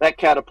that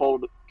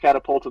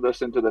catapulted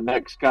us into the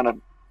next kind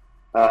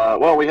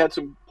of, we had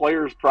some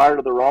players prior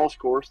to the Rawls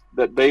course,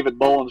 that David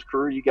Boland's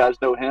crew, you guys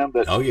know him,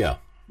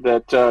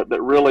 that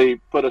really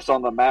put us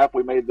on the map.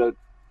 We made the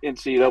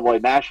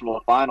NCAA national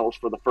finals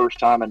for the first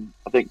time in,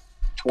 I think,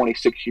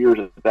 26 years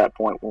at that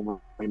point when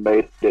we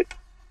made it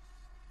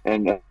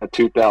in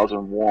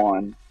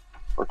 2001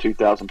 or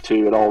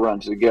 2002. It all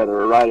runs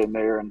together right in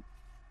there. And,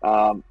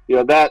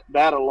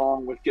 that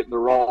along with getting the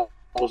Rawls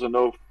in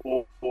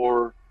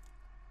 04,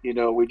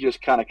 we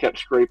just kind of kept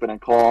scraping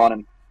and clawing.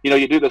 And,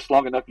 you do this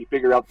long enough, you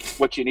figure out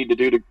what you need to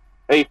do to,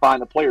 A,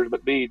 find the players,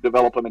 but B,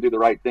 develop them and do the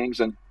right things.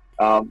 And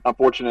I'm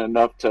fortunate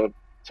enough to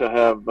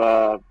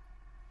have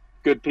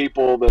good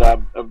people that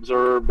I've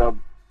observed. I,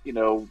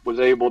 was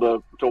able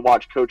to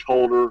watch Coach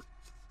Holder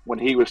when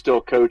he was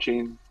still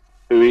coaching,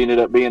 who ended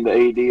up being the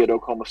AD at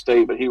Oklahoma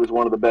State, but he was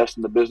one of the best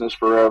in the business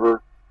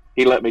forever.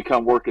 He let me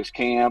come work his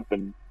camp.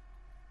 And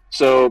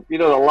so, a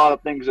lot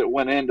of things that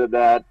went into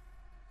that.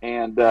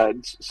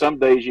 And some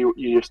days you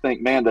just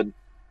think, man,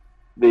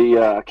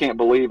 I can't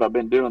believe I've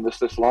been doing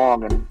this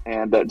long,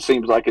 and it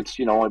seems like it's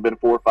only been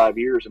 4 or 5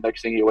 years. And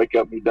next thing you wake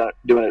up and you're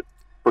doing it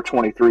for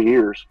 23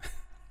 years.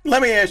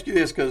 Let me ask you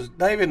this, because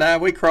David and I,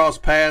 we cross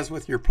paths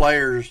with your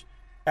players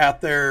out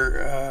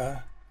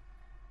there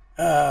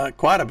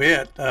quite a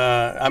bit.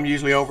 I'm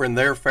usually over in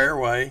their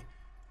fairway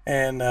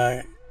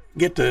and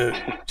get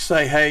to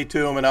say hey to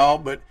them and all.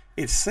 But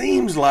it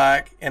seems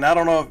like, and I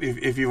don't know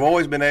if you've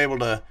always been able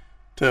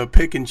to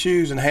pick and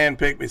choose and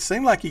handpick, but it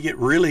seems like you get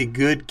really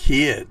good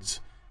kids.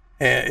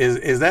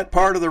 Is that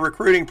part of the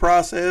recruiting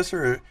process,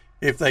 or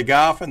if they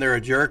golf and they're a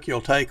jerk,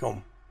 you'll take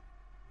them?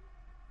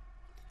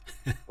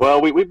 Well,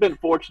 we've been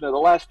fortunate. The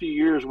last few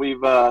years,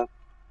 we've had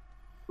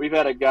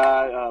a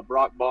guy,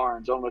 Brock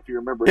Barnes. I don't know if you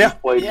remember. Yeah. He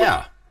played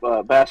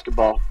with,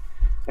 basketball,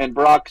 and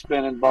Brock's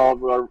been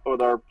involved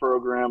with our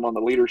program on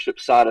the leadership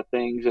side of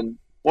things. And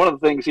one of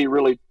the things he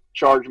really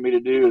charged me to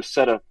do is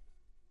set a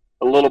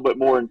little bit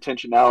more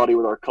intentionality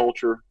with our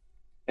culture.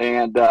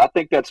 And I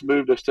think that's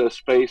moved us to a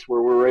space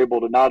where we're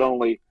able to not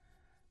only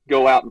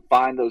go out and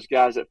find those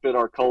guys that fit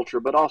our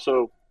culture, but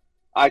also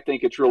I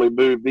think it's really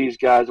moved these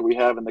guys that we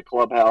have in the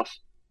clubhouse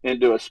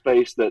into a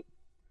space that,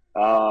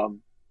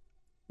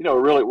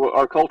 really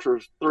our culture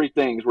is 3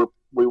 things.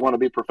 We want to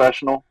be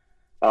professional,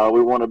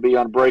 we want to be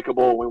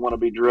unbreakable, we want to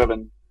be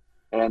driven.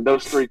 And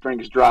those 3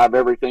 things drive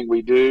everything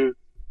we do.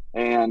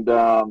 And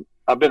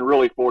I've been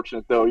really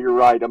fortunate, though. You're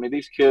right. I mean,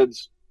 these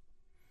kids,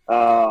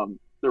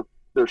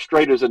 they're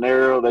straight as an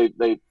arrow.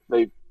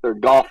 They're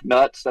golf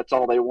nuts. That's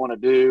all they want to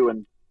do.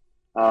 And,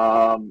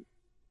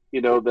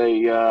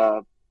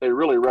 they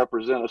really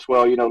represent us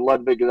well.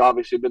 Ludwig has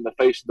obviously been the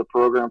face of the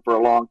program for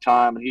a long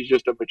time, and he's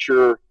just a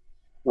mature,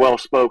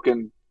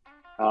 well-spoken,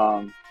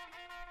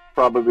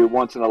 probably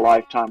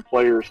once-in-a-lifetime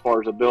player as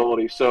far as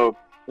ability. So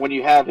when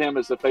you have him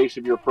as the face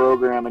of your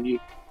program and you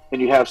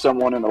have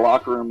someone in the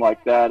locker room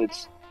like that,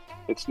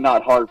 it's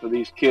not hard for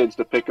these kids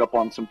to pick up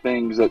on some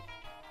things that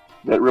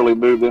really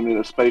move them into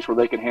a space where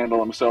they can handle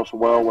themselves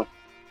well with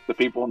the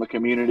people in the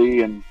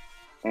community. And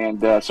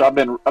so I've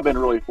been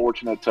really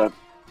fortunate to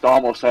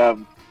almost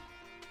have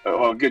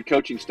a good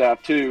coaching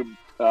staff too,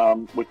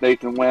 with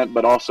Nathan Went,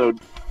 but also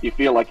you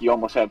feel like you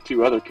almost have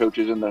 2 other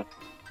coaches in the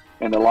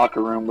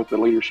locker room with the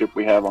leadership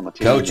we have on the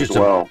team. Coach, as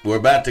well. We're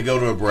about to go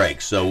to a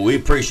break, so we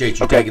appreciate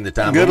you taking the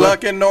time. Good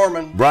luck in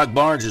Norman. Brock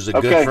Barnes is a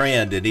good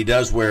friend, and he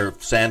does wear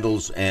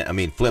sandals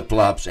and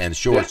flip-flops and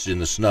shorts in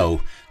the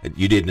snow.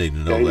 You didn't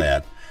even know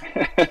that.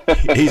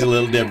 He's a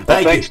little different.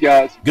 Thanks,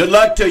 guys. Good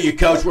luck to you,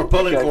 Coach. We're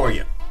pulling for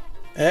you.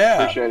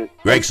 Yeah. Appreciate it.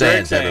 Greg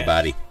Sands,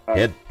 everybody.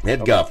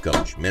 Head golf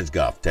coach, men's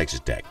golf, Texas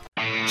Tech.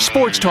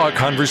 Sports talk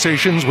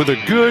conversations with a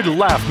good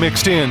laugh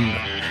mixed in.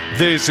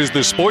 This is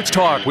the Sports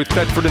Talk with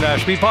Thetford and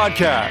Ashby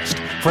podcast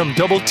from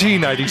Double T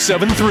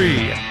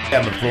 97.3.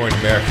 Chapman Flooring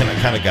American. I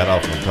kind of got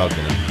off on talking.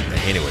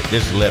 Anyway,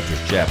 this is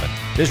Leftwich Chapman.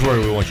 This is where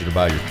we want you to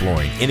buy your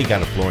flooring, any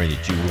kind of flooring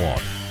that you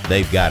want.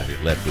 They've got it at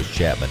Leftwich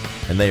Chapman,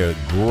 and they are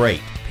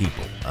great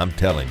people. I'm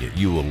telling you,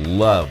 you will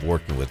love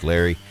working with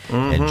Larry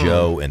and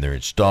Joe and their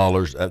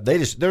installers.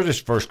 They're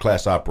just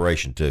first-class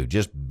operation, too,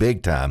 just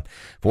big time.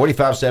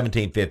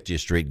 4517 50th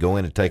Street. Go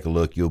in and take a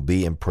look. You'll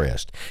be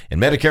impressed. And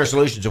Medicare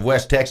Solutions of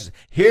West Texas.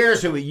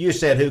 Here's who you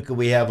said, who could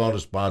we have on a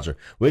sponsor?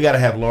 We got to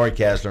have Lori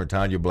Kasler and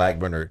Tanya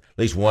Blackburn, or at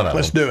least one of them.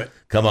 Let's do it.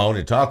 Come on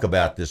and talk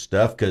about this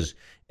stuff.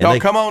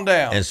 Come on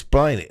down. And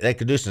explain it. They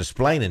could do some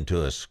explaining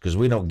to us because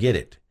we don't get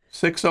it.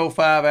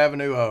 605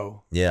 Avenue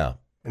O. Yeah.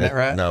 Isn't that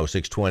right? No,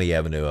 620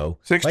 Avenue O.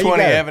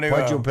 620 Avenue O.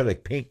 Why'd you put a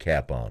pink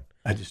cap on?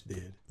 I just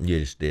did. You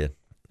just did.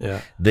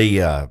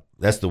 Yeah.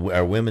 That's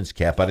our women's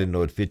cap. I didn't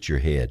know it fit your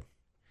head.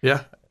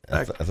 Yeah.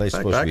 I think it's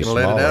supposed to be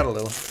smaller. I can let it out a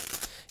little.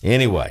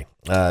 Anyway,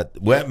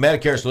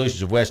 Medicare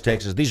Solutions of West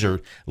Texas. These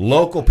are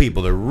local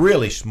people. They're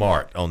really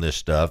smart on this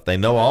stuff. They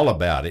know all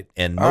about it,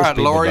 and most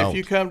people Lori, don't. if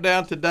you come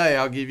down today,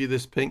 I'll give you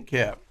this pink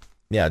cap.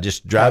 Yeah,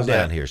 just drive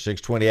down here,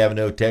 620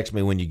 Avenue. Text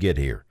me when you get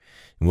here,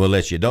 and we'll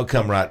let you. Don't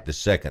come right this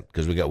second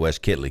because we got Wes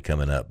Kittley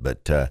coming up,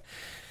 but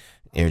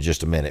in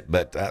just a minute.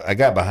 But I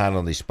got behind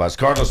on these spots.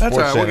 Cardinal Sports That's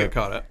all right. Center. We'll get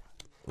caught up.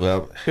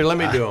 Well, here, let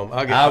me do them.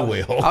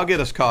 I'll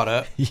get us caught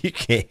up. You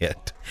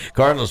can't.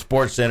 Cardinal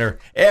Sports Center,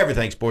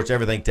 everything sports,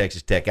 everything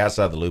Texas Tech,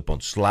 outside the loop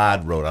on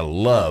Slide Road. I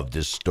love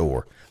this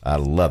store. I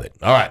love it.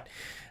 All right.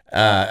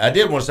 I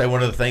did want to say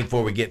one other thing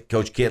before we get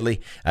Coach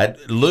Kittley.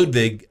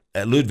 Ludwig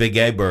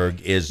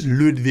Aberg is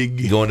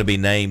going to be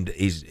named.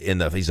 He's a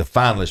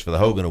finalist for the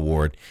Hogan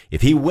Award.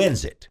 If he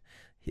wins it,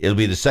 it'll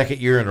be the second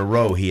year in a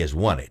row he has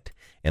won it,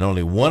 and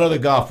only one other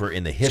golfer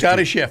in the history.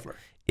 Scotty Scheffler.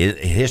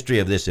 History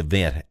of this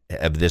event,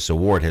 of this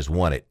award, has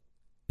won it.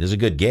 There's a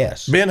good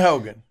guess. Ben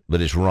Hogan.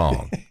 But it's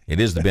wrong. It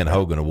is the Ben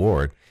Hogan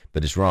Award,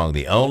 but it's wrong.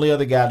 The only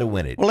other guy to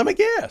win it. Well, let me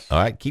guess. All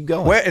right, keep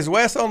going. Is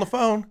Wes on the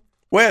phone?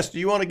 Wes, do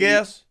you want to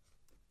guess?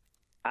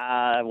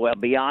 Well,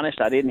 be honest,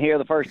 I didn't hear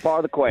the first part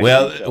of the question.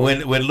 Well,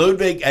 when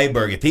Ludwig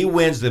Aberg, if he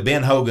wins the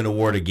Ben Hogan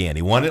Award again,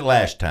 he won it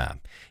last time.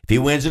 If he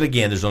wins it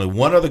again, there's only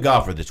one other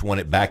golfer that's won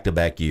it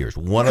back-to-back years.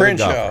 One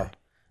Crenshaw. other golfer.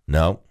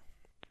 No.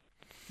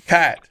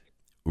 Cat.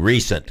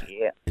 Recent.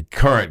 Yeah.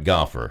 Current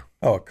golfer.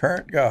 Oh, a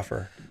current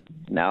golfer.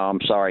 No,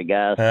 I'm sorry,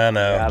 guys. I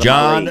know.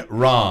 John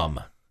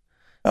Rahm.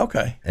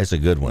 Okay. That's a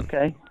good one.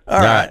 Okay. All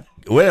right.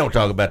 We don't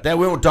talk about that.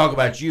 We won't talk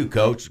about you,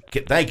 Coach.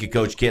 Thank you,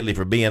 Coach Kittley,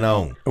 for being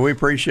on. We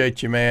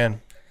appreciate you,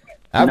 man.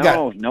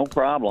 No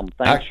problem.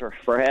 Thanks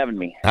for having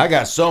me. I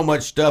got so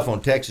much stuff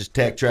on Texas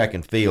Tech track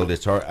and field.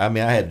 It's hard. I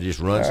mean, I had to just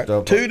run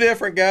stuff. Two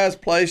different guys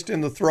placed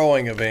in the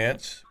throwing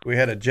events. We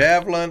had a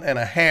javelin and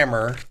a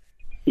hammer.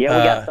 Yeah,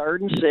 we got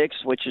third and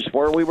sixth, which is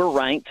where we were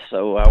ranked.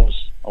 So I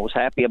was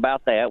happy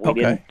about that. We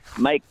didn't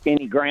make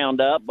any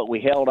ground up, but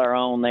we held our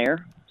own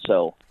there.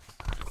 So.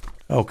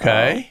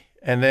 Okay.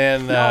 And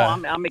then.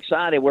 I'm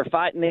excited. We're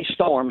fighting these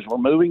storms. We're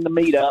moving the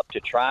meet up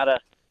to try to.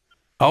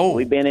 Oh.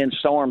 We've been in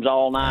storms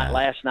all night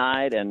last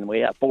night, and we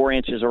have 4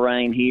 inches of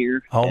rain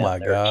here. Oh, my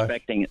God. They're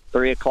expecting at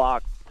 3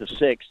 o'clock to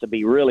 6 to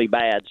be really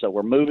bad. So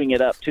we're moving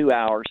it up 2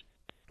 hours.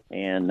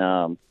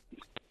 And.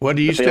 Well,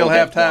 do you still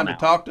have time to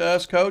talk to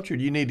us, Coach, or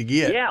do you need to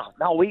get? Yeah,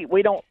 no,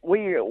 we don't.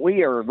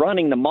 We are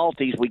running the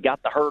multis. We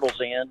got the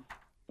hurdles in,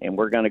 and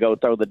we're going to go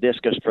throw the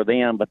discus for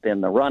them. But then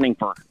the running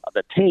for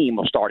the team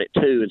will start at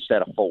 2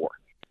 instead of 4.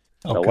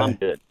 So I'm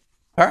good.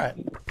 All right.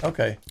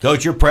 Okay.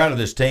 Coach, you're proud of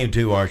this team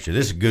too, aren't you?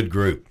 This is a good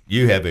group.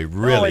 You have a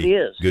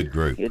really good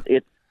group.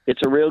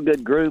 It's a real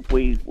good group.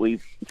 We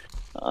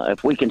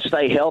if we can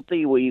stay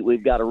healthy,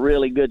 we've got a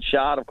really good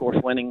shot. Of course,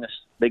 winning this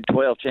Big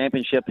 12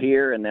 championship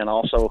here, and then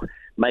also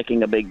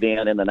making a big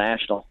dent in the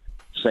national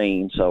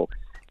scene. So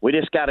we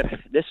just got to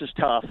 – this is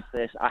tough.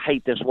 I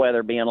hate this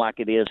weather being like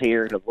it is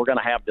here because we're going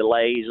to have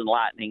delays and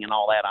lightning and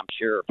all that, I'm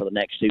sure, for the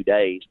next 2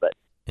 days. But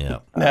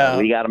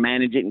we got to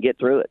manage it and get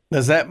through it.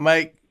 Does that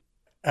make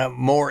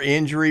more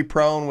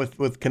injury-prone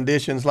with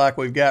conditions like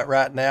we've got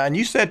right now? And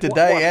you said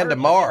today and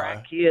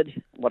tomorrow.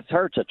 What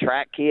hurts a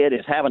track kid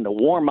is having to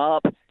warm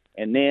up,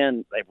 and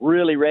then they're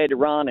really ready to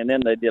run, and then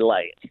they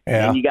delay it.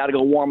 Yeah. And you got to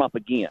go warm up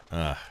again.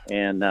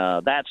 And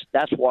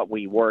that's what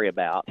we worry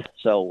about.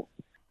 So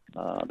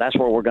that's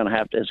where we're going to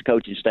have to, as a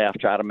coaching staff,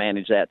 try to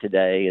manage that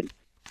today.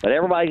 But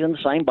everybody's in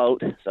the same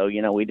boat, so,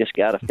 we just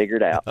got to figure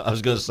it out. I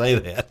was going to say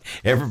that.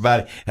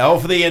 Everybody,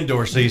 for the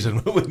indoor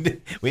season,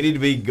 we need to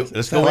be –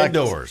 let's go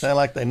indoors. Sound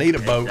like they need a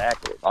boat.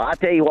 Exactly. Well, I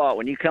tell you what,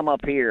 when you come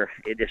up here,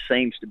 it just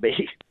seems to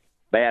be –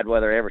 bad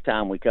weather every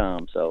time we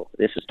come. So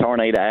this is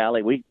Tornado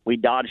Alley. We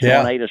dodged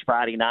tornadoes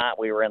Friday night.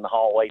 We were in the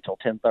hallway till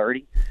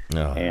 10:30.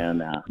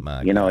 And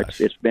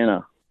it's been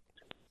a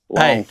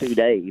long 2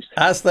 days.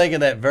 I was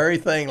thinking that very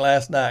thing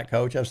last night,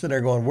 Coach. I'm sitting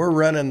there going, we're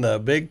running the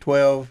Big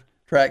 12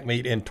 track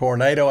meet in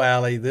Tornado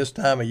Alley this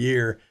time of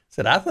year.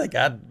 Said, I think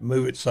I'd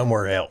move it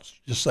somewhere else.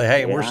 Just say,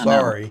 hey, we're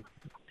sorry.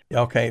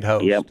 Y'all can't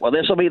host. Yeah. Well,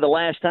 this will be the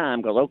last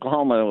time because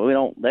Oklahoma, we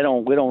don't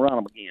run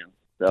them again.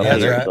 So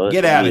that's right. So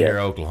get out of here,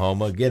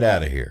 Oklahoma. Get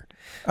out of here.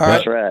 All right.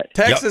 That's right.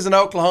 Texas and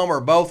Oklahoma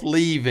are both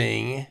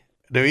leaving.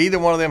 Do either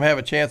one of them have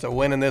a chance at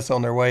winning this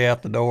on their way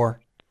out the door?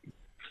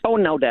 Oh,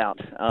 no doubt.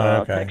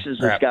 Texas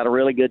has got a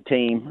really good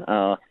team.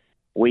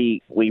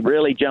 We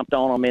really jumped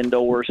on them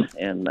indoors,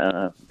 and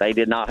they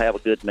did not have a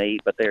good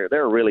meet, but they're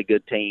a really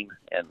good team,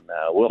 and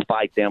we'll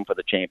fight them for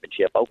the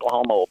championship.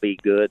 Oklahoma will be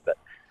good, but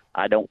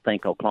I don't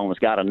think Oklahoma's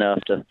got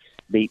enough to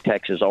beat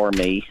Texas or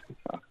me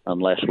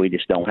unless we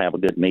just don't have a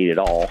good meet at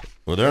all.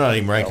 Well, they're not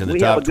even ranked in the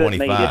top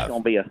 25. Meet, it's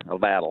going to be a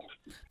battle.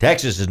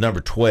 Texas is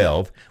number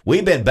 12.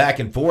 We've been back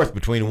and forth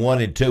between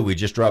 1 and 2. We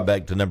just dropped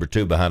back to number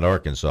 2 behind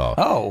Arkansas.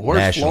 Oh, where's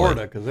nationally.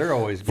 Florida? Because they're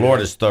always good.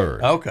 Florida's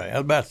 3rd. Okay, I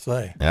was about to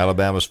say.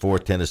 Alabama's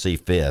 4th, Tennessee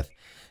 5th.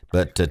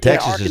 But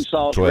Texas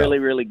Arkansas is 12. really,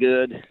 really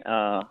good.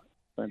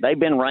 they've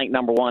been ranked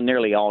number one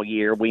nearly all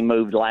year. We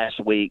moved last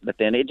week, but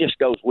then it just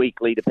goes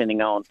weekly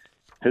depending on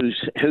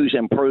who's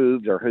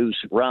improved or who's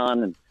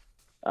run.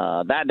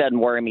 And that doesn't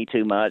worry me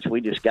too much.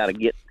 We just got to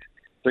get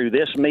through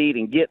this meet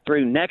and get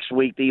through next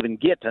week to even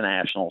get to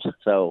nationals.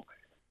 So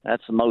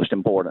that's the most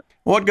important.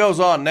 What goes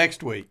on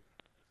next week?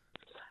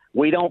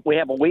 We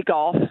have a week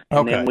off,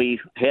 and then we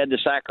head to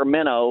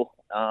Sacramento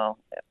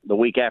the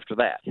week after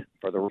that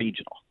for the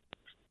regional.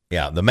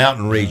 Yeah, the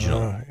Mountain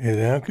Regional.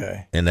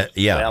 Okay. And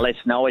well,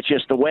 it's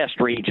just the West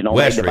Regional.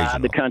 They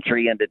divide the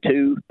country into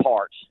two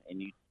parts,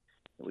 and you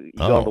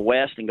go to the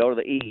West and go to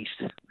the East.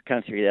 The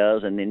country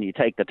does, and then you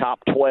take the top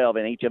 12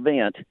 in each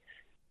event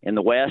in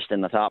the West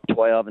and the top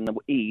 12 in the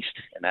East,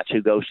 and that's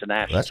who goes to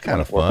nationals. That's kind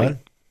of fun.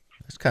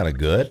 That's kind of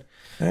good.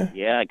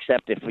 Yeah,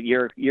 except if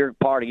your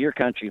part of your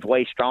country is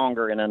way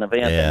stronger in an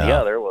event than the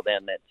other, well,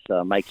 then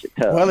it makes it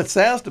tough. Well, it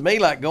sounds to me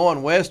like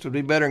going west would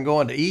be better than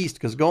going to east,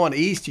 because going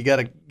east you got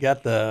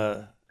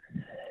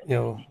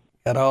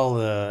all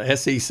the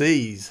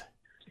SECs.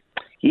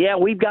 Yeah,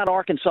 we've got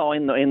Arkansas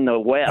in the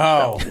West.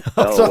 Oh,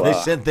 so they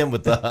sent them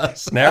with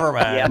us. Never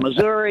mind. Yeah,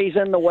 Missouri's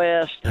in the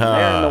West. And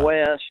they're in the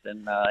West,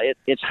 and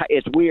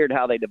it's weird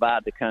how they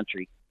divide the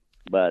country,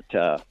 but.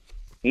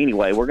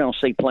 Anyway, we're going to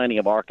see plenty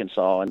of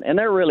Arkansas, and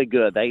they're really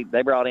good. They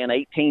brought in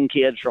 18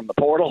 kids from the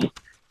portal,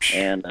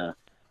 and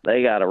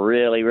they got a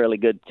really, really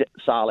good,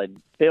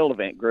 solid field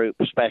event group,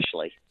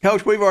 especially.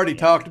 Coach, we've already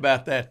talked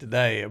about that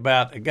today,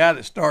 about a guy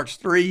that starts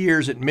 3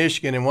 years at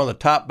Michigan in one of the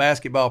top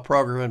basketball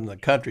programs in the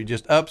country,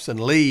 just ups and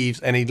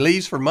leaves, and he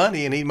leaves for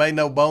money, and he made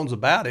no bones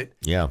about it.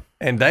 Yeah.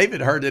 And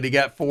David heard that he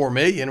got $4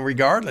 million,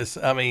 regardless.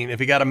 I mean,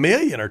 if he got $1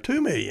 million or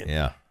 $2 million.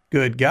 Yeah.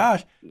 Good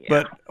gosh.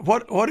 Yeah.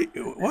 But what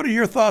are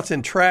your thoughts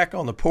in track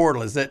on the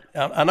portal? Is that,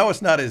 I know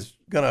it's not as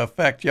going to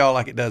affect y'all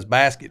like it does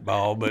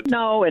basketball, but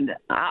no. And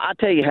I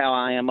tell you how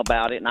I am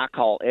about it. And I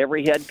call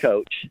every head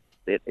coach.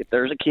 If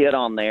there's a kid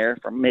on there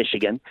from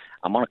Michigan,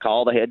 I'm going to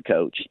call the head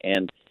coach.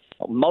 And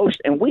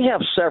we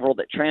have several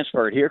that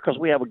transferred here because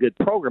we have a good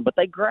program, but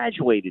they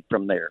graduated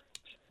from there.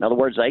 In other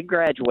words, they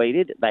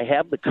graduated. They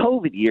have the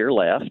COVID year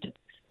left.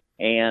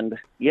 And,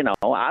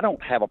 I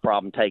don't have a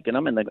problem taking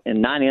them. And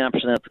 99%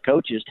 of the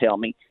coaches tell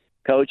me,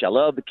 Coach, I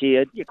love the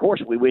kid. Of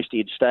course, we wished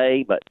he'd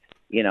stay, but,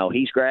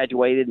 he's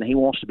graduated and he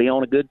wants to be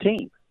on a good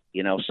team.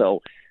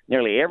 So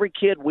nearly every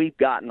kid we've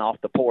gotten off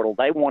the portal,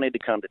 they wanted to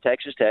come to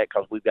Texas Tech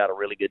because we've got a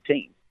really good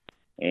team.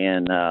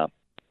 And,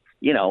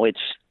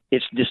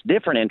 it's just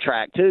different in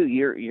track, too.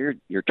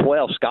 You're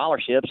 12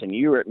 scholarships, and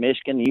you were at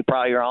Michigan, and you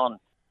probably are on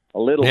a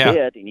little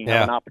bit, and you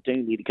have an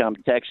opportunity to come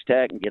to Texas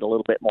Tech and get a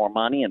little bit more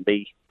money and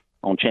be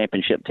on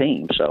championship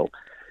team. So,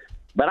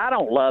 but I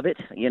don't love it.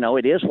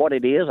 It is what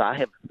it is. I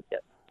have,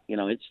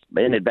 it's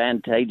been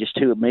advantageous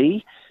to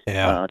me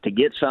to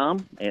get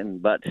some.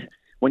 But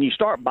when you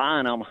start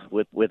buying them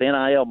with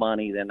NIL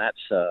money, then that's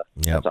a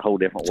whole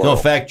different world.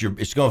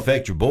 It's going to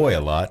affect your boy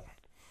a lot.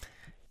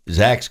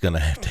 Zach's going to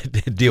have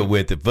to deal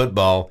with the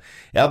football.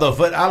 Although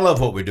I love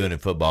what we're doing in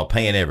football,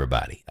 paying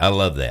everybody. I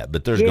love that.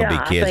 But there's going to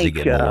be kids that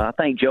get more. I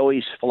think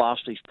Joey's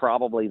philosophy is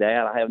probably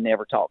that. I have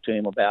never talked to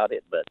him about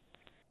it, but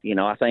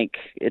I think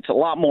it's a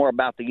lot more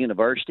about the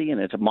university,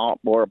 and it's a lot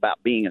more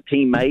about being a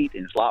teammate,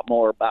 and it's a lot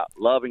more about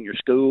loving your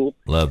school.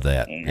 Love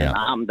that.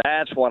 And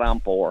that's what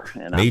I'm for.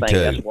 And Me I think too.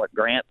 That's what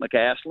Grant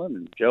McCaslin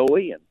and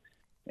Joey and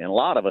a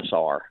lot of us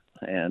are.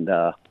 And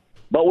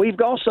but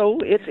we've also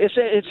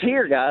it's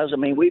here, guys. I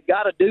mean, we've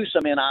got to do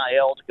some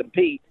NIL to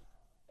compete,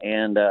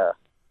 and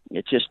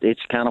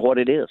it's kind of what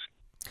it is.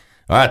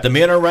 All right, the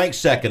men are ranked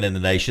second in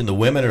the nation. The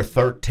women are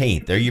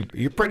 13th.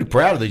 You're pretty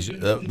proud of these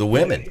the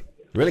women.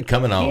 Really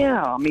coming on.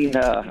 Yeah, I mean,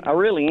 I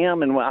really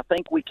am, and I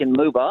think we can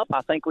move up.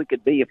 I think we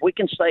could be, if we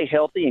can stay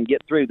healthy and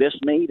get through this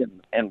meet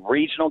and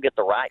regional, get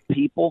the right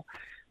people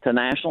to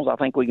nationals, I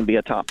think we can be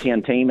a top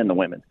 10 team in the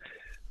women.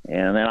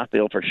 And then I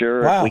feel for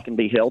sure if we can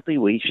be healthy,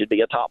 we should be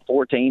a top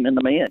 4 team in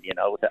the men.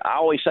 I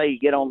always say you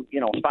get on,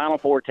 Final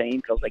Four team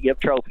because they give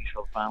trophies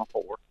for the Final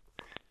Four.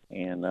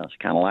 And it's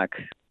kind of like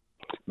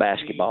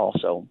basketball,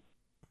 so.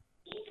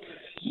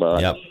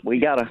 But we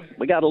got a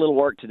little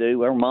work to do.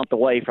 We're a month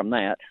away from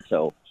that,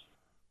 so.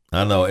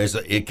 I know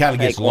it kind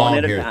of gets long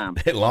here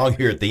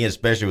at the end,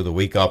 especially with a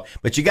week off.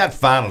 But you got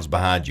finals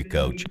behind you,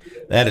 Coach.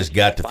 That has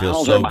got to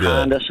feel so good. Finals are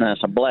behind us, and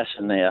it's a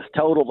blessing there.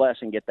 Total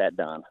blessing. Get that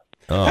done.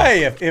 Oh.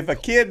 Hey, if a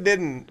kid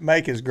didn't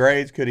make his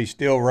grades, could he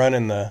still run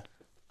in the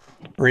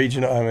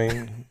regional? I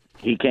mean,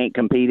 he can't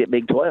compete at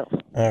Big 12.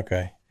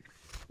 Okay.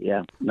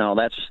 Yeah. No,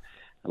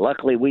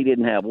 luckily we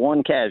didn't have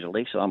one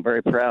casualty, so I'm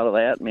very proud of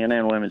that. Men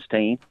and women's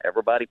team,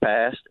 everybody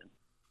passed.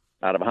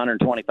 Out of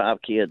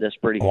 125 kids, that's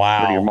pretty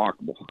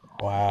remarkable.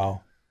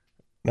 Wow.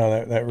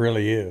 No, that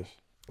really is,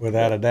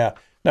 without a doubt.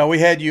 Now, we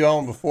had you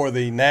on before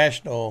the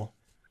national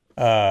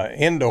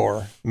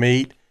indoor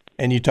meet,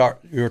 and you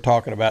were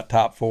talking about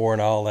top 4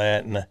 and all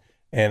that,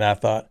 and I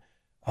thought,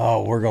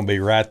 we're going to be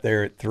right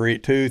there at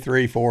 2,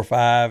 3, 4,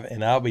 5,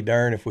 and I'll be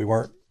darned if we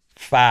weren't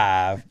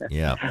 5.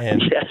 Yeah.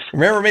 And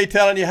remember me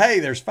telling you,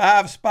 hey, there's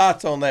 5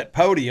 spots on that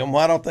podium.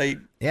 Why don't they?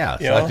 Yeah,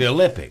 it's like the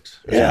Olympics.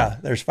 Yeah,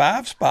 there's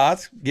 5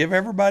 spots. Give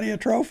everybody a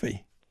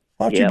trophy.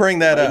 Why don't you bring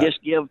that up?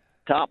 Just give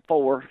top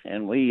 4,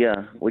 and we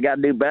got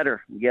to do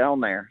better and get on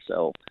there.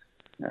 So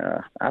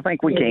I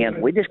think we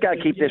can. We just got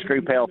to keep this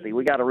group healthy.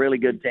 We got a really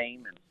good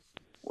team, and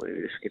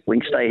if we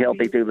can stay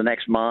healthy through the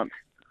next month,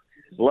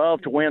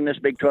 love to win this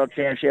Big 12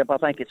 championship. I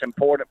think it's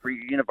important for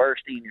your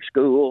university and your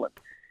school. And,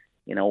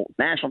 you know,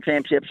 national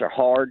championships are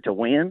hard to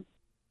win,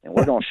 and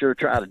we're going to sure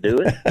try to do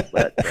it.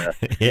 But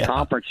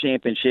conference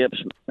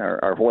championships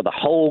are where the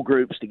whole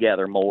group's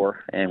together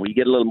more, and when you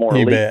get a little more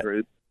elite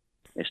group,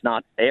 it's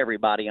not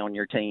everybody on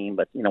your team.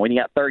 But, you know, when you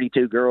got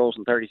 32 girls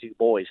and 32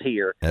 boys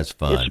here, that's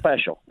fun. It's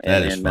special.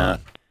 That is fun.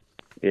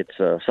 It's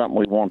something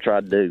we want to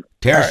try to do.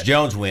 Terrence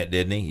Jones went,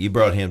 didn't he? You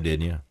brought him,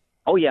 didn't you?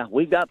 Oh, yeah.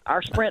 We've got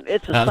our sprint.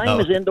 It's the same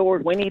as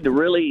indoors. We need to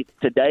really,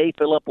 today,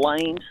 fill up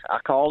lanes, I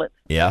call it.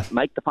 Yeah.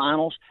 Make the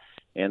finals.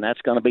 And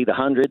that's going to be the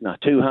 100 and the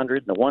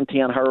 200 and the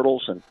 110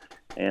 hurdles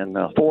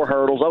and 4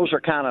 hurdles. Those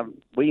are kind of,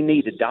 we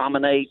need to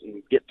dominate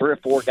and get 3 or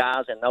 4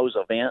 guys in those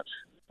events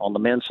on the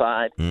men's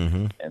side.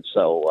 Mm-hmm. And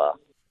so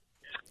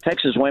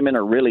Texas women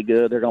are really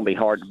good. They're going to be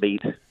hard to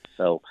beat.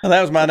 So well,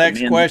 that was my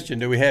next question.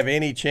 Do we have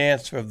any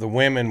chance of the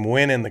women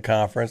winning the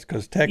conference?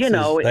 Because Texas,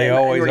 they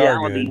always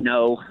are good.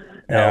 No,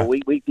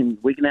 we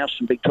can have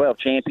some Big 12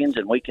 champions,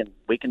 and we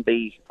can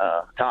be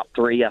top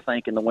 3, I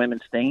think, in the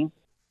women's team.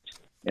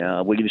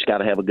 We just got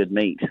to have a good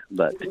meet.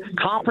 But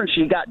conference,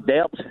 you got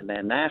depth, and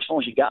then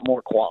nationals, you got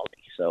more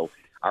quality. So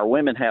our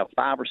women have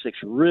 5 or 6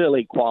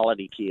 really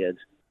quality kids.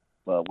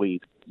 But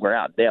we're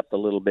out depth a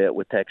little bit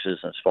with Texas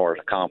as far as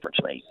a conference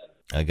meet.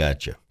 I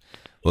got you.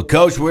 Well,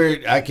 Coach, we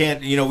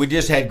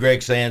just had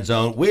Greg Sands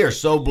on. We are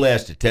so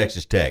blessed at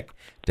Texas Tech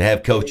to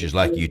have coaches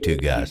like you two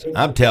guys.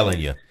 I'm telling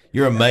you,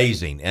 you're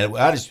amazing, and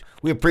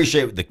we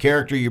appreciate the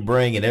character you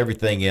bring and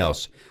everything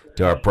else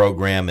to our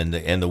program and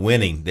the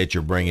winning that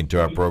you're bringing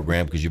to our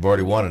program because you've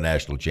already won a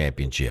national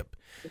championship.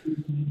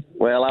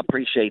 Well, I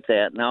appreciate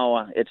that.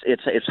 No,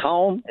 it's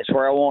home. It's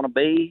where I want to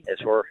be.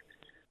 It's where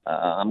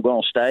I'm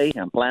going to stay.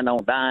 I'm planning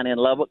on dying in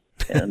Lubbock,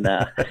 and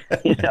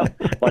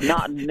but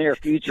not in the near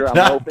future. I'm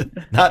hoping.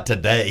 Not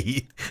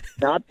today.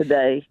 Not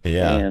today.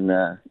 Yeah. And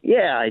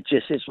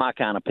it's my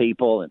kind of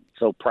people, and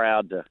so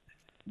proud to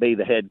be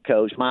the head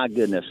coach. My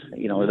goodness,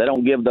 they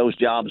don't give those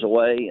jobs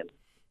away, and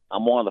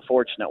I'm one of the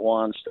fortunate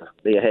ones to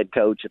be a head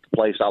coach at the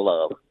place I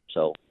love.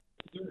 So.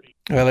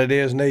 Well, it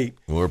is neat.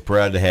 We're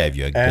proud to have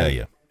you, I can tell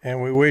you.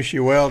 And we wish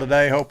you well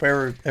today. Hope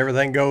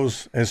everything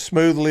goes as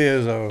smoothly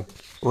as a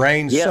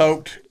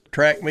rain-soaked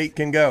track meet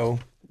can go.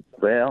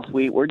 Well,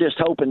 we're just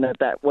hoping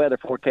that weather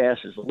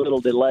forecast is a little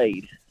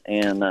delayed,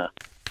 and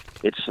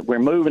we're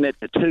moving it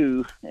to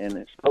 2, and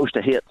it's supposed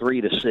to hit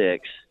 3 to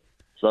 6.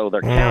 So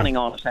they're counting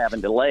on us having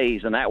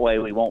delays, and that way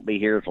we won't be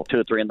here until 2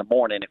 or 3 in the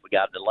morning if we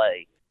got a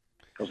delay.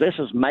 Because this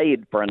is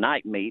made for a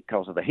night meet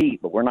because of the heat,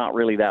 but we're not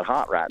really that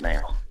hot right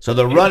now. So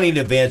the running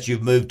events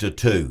you've moved to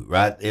 2,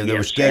 right? They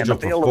were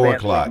scheduled for 4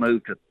 o'clock.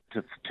 Moved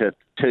to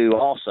 2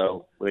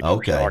 also, which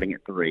we're starting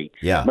at 3.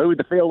 Yeah. Moved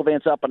the field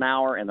events up an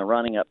hour and the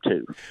running up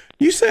 2.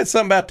 You said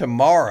something about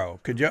tomorrow.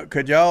 Could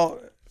y'all?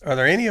 Are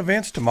there any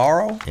events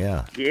tomorrow?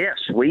 Yeah. Yes,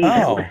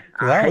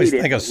 I always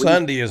think a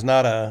Sunday is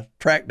not a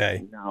track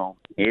day. No,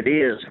 it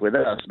is with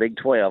us, Big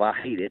 12. I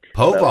hate it.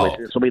 Pole vault.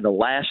 This will be the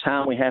last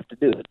time we have to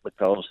do it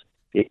because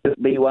it could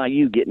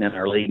BYU getting in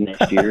our league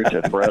next year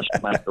for us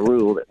to make the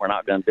rule that we're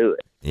not going to do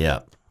it. Yeah.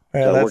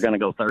 Well, so we're going to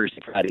go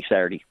Thursday, Friday,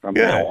 Saturday from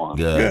now on.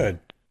 Good.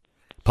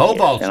 Pole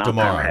vault's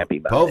tomorrow. I'm happy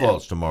about Pole that.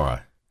 vault's tomorrow.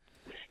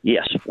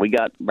 Yes, we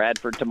got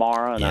Bradford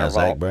tomorrow and our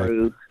vault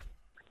crew.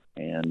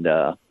 And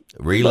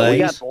relays. We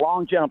got the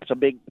long jumps.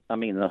 The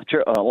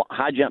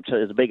high jumps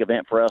is a big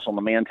event for us on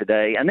the men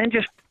today, and then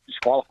just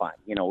qualifying.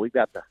 We've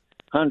got the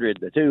 100,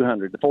 the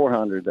 200, the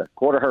 400, the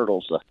quarter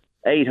hurdles, the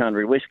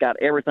 800. We've got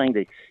everything.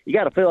 You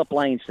got to fill up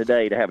lanes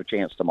today to have a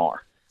chance tomorrow.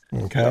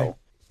 Okay.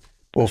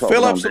 Well,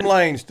 fill up some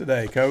lanes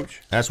today,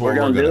 Coach. That's what we're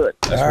going to do.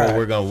 That's what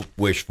we're going to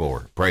wish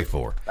for, pray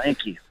for.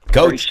 Thank you.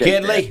 Coach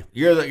Kittley,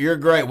 you're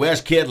great.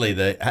 Wes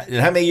Kittley,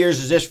 how many years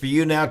is this for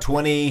you now?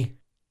 20?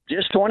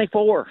 Just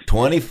 24.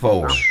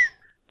 24.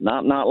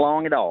 Not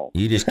long at all.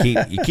 You just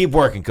keep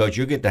working, Coach.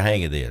 You'll get the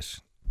hang of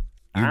this.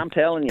 I'm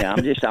telling you,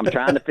 I'm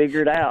trying to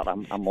figure it out.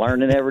 I'm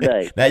learning every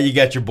day. Now you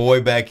got your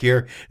boy back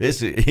here.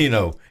 This is,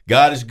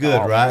 God is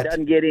good, right? It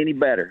doesn't get any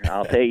better.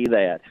 I'll tell you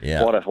that.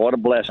 Yeah. What a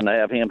blessing to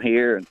have him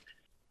here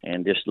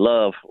and just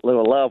love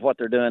what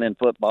they're doing in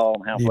football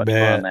and how much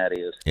fun that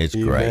is. It's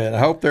great. I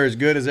hope they're as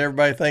good as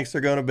everybody thinks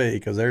they're going to be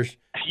because there's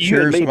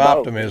sure some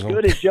optimism. As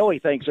good as Joey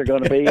thinks they're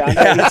going to be. I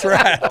know that's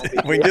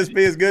right. We can just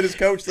be as good as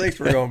Coach thinks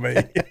we're going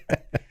to be.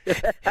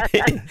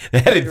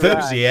 That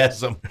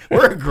enthusiasm. Right.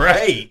 We're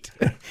great.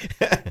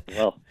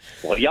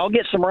 well, y'all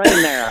get some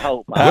rain there, I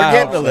hope. We're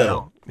getting a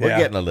little. We're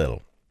getting a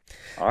little.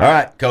 All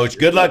right, Coach.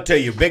 Good luck to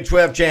you. Big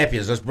 12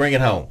 champions. Let's bring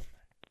it home.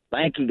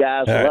 Thank you,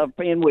 guys. I love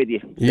being with you.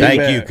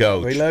 Thank you,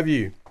 Coach. We love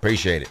you.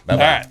 Appreciate it.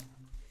 Bye-bye.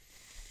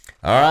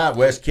 All right,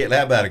 Wes Kittley.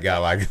 How about a guy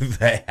like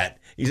that?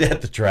 He's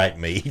at the track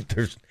meet.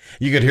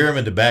 You could hear him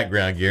in the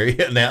background, Gary,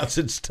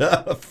 announcing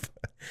stuff.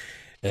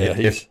 Yeah,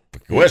 if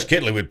Wes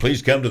Kittley would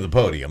please come to the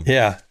podium.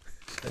 Yeah.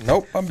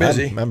 Nope, I'm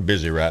busy. I'm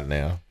busy right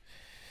now.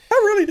 I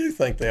really really do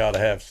think they ought to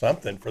have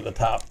something for the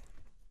top.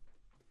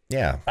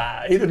 Yeah.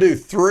 Either do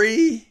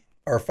 3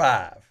 or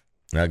 5.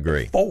 I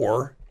agree.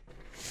 4.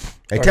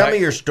 Hey, tell me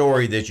your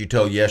story that you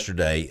told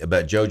yesterday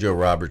about JoJo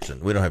Robertson.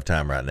 We don't have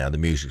time right now. The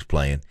music's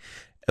playing.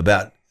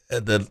 About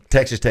the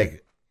Texas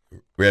Tech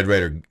Red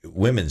Raider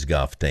women's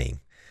golf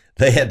team.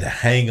 They had to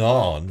hang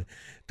on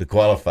to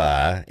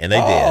qualify, and they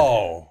did.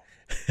 Oh,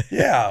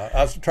 yeah.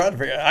 I was trying to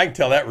figure out. I can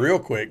tell that real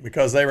quick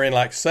because they were in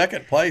like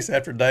second place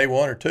after day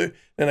 1 or 2.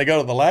 Then they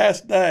go to the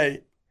last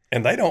day,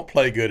 and they don't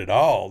play good at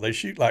all. They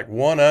shoot like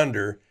 1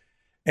 under.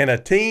 And a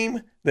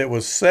team that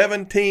was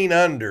 17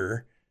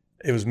 under,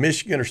 it was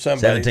Michigan or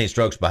somebody. 17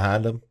 strokes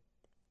behind them?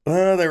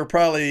 They were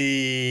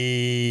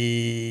probably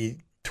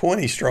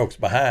 20 strokes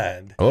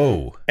behind.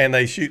 Oh. And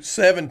they shoot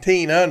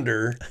 17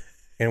 under,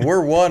 and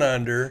we're 1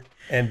 under,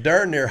 and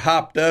darn near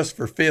hopped us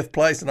for 5th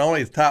place, and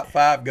only the top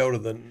 5 go to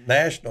the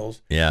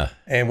Nationals. Yeah.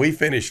 And we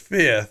finished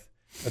 5th,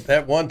 but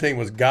that one team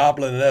was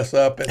gobbling us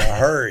up in a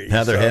hurry.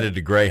 Now they're headed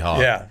to Greyhawk.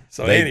 Yeah.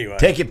 So anyway.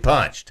 Take it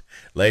punched.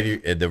 Lady,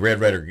 the Red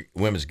Raider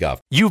women's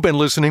golf. You've been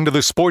listening to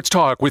the Sports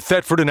Talk with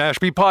Thetford and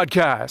Ashby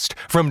podcast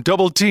from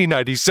Double T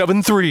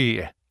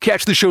 97.3.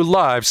 Catch the show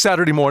live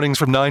Saturday mornings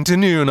from 9 to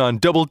noon on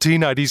Double T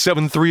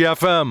 97.3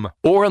 FM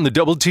or on the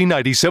Double T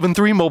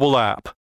 97.3 mobile app.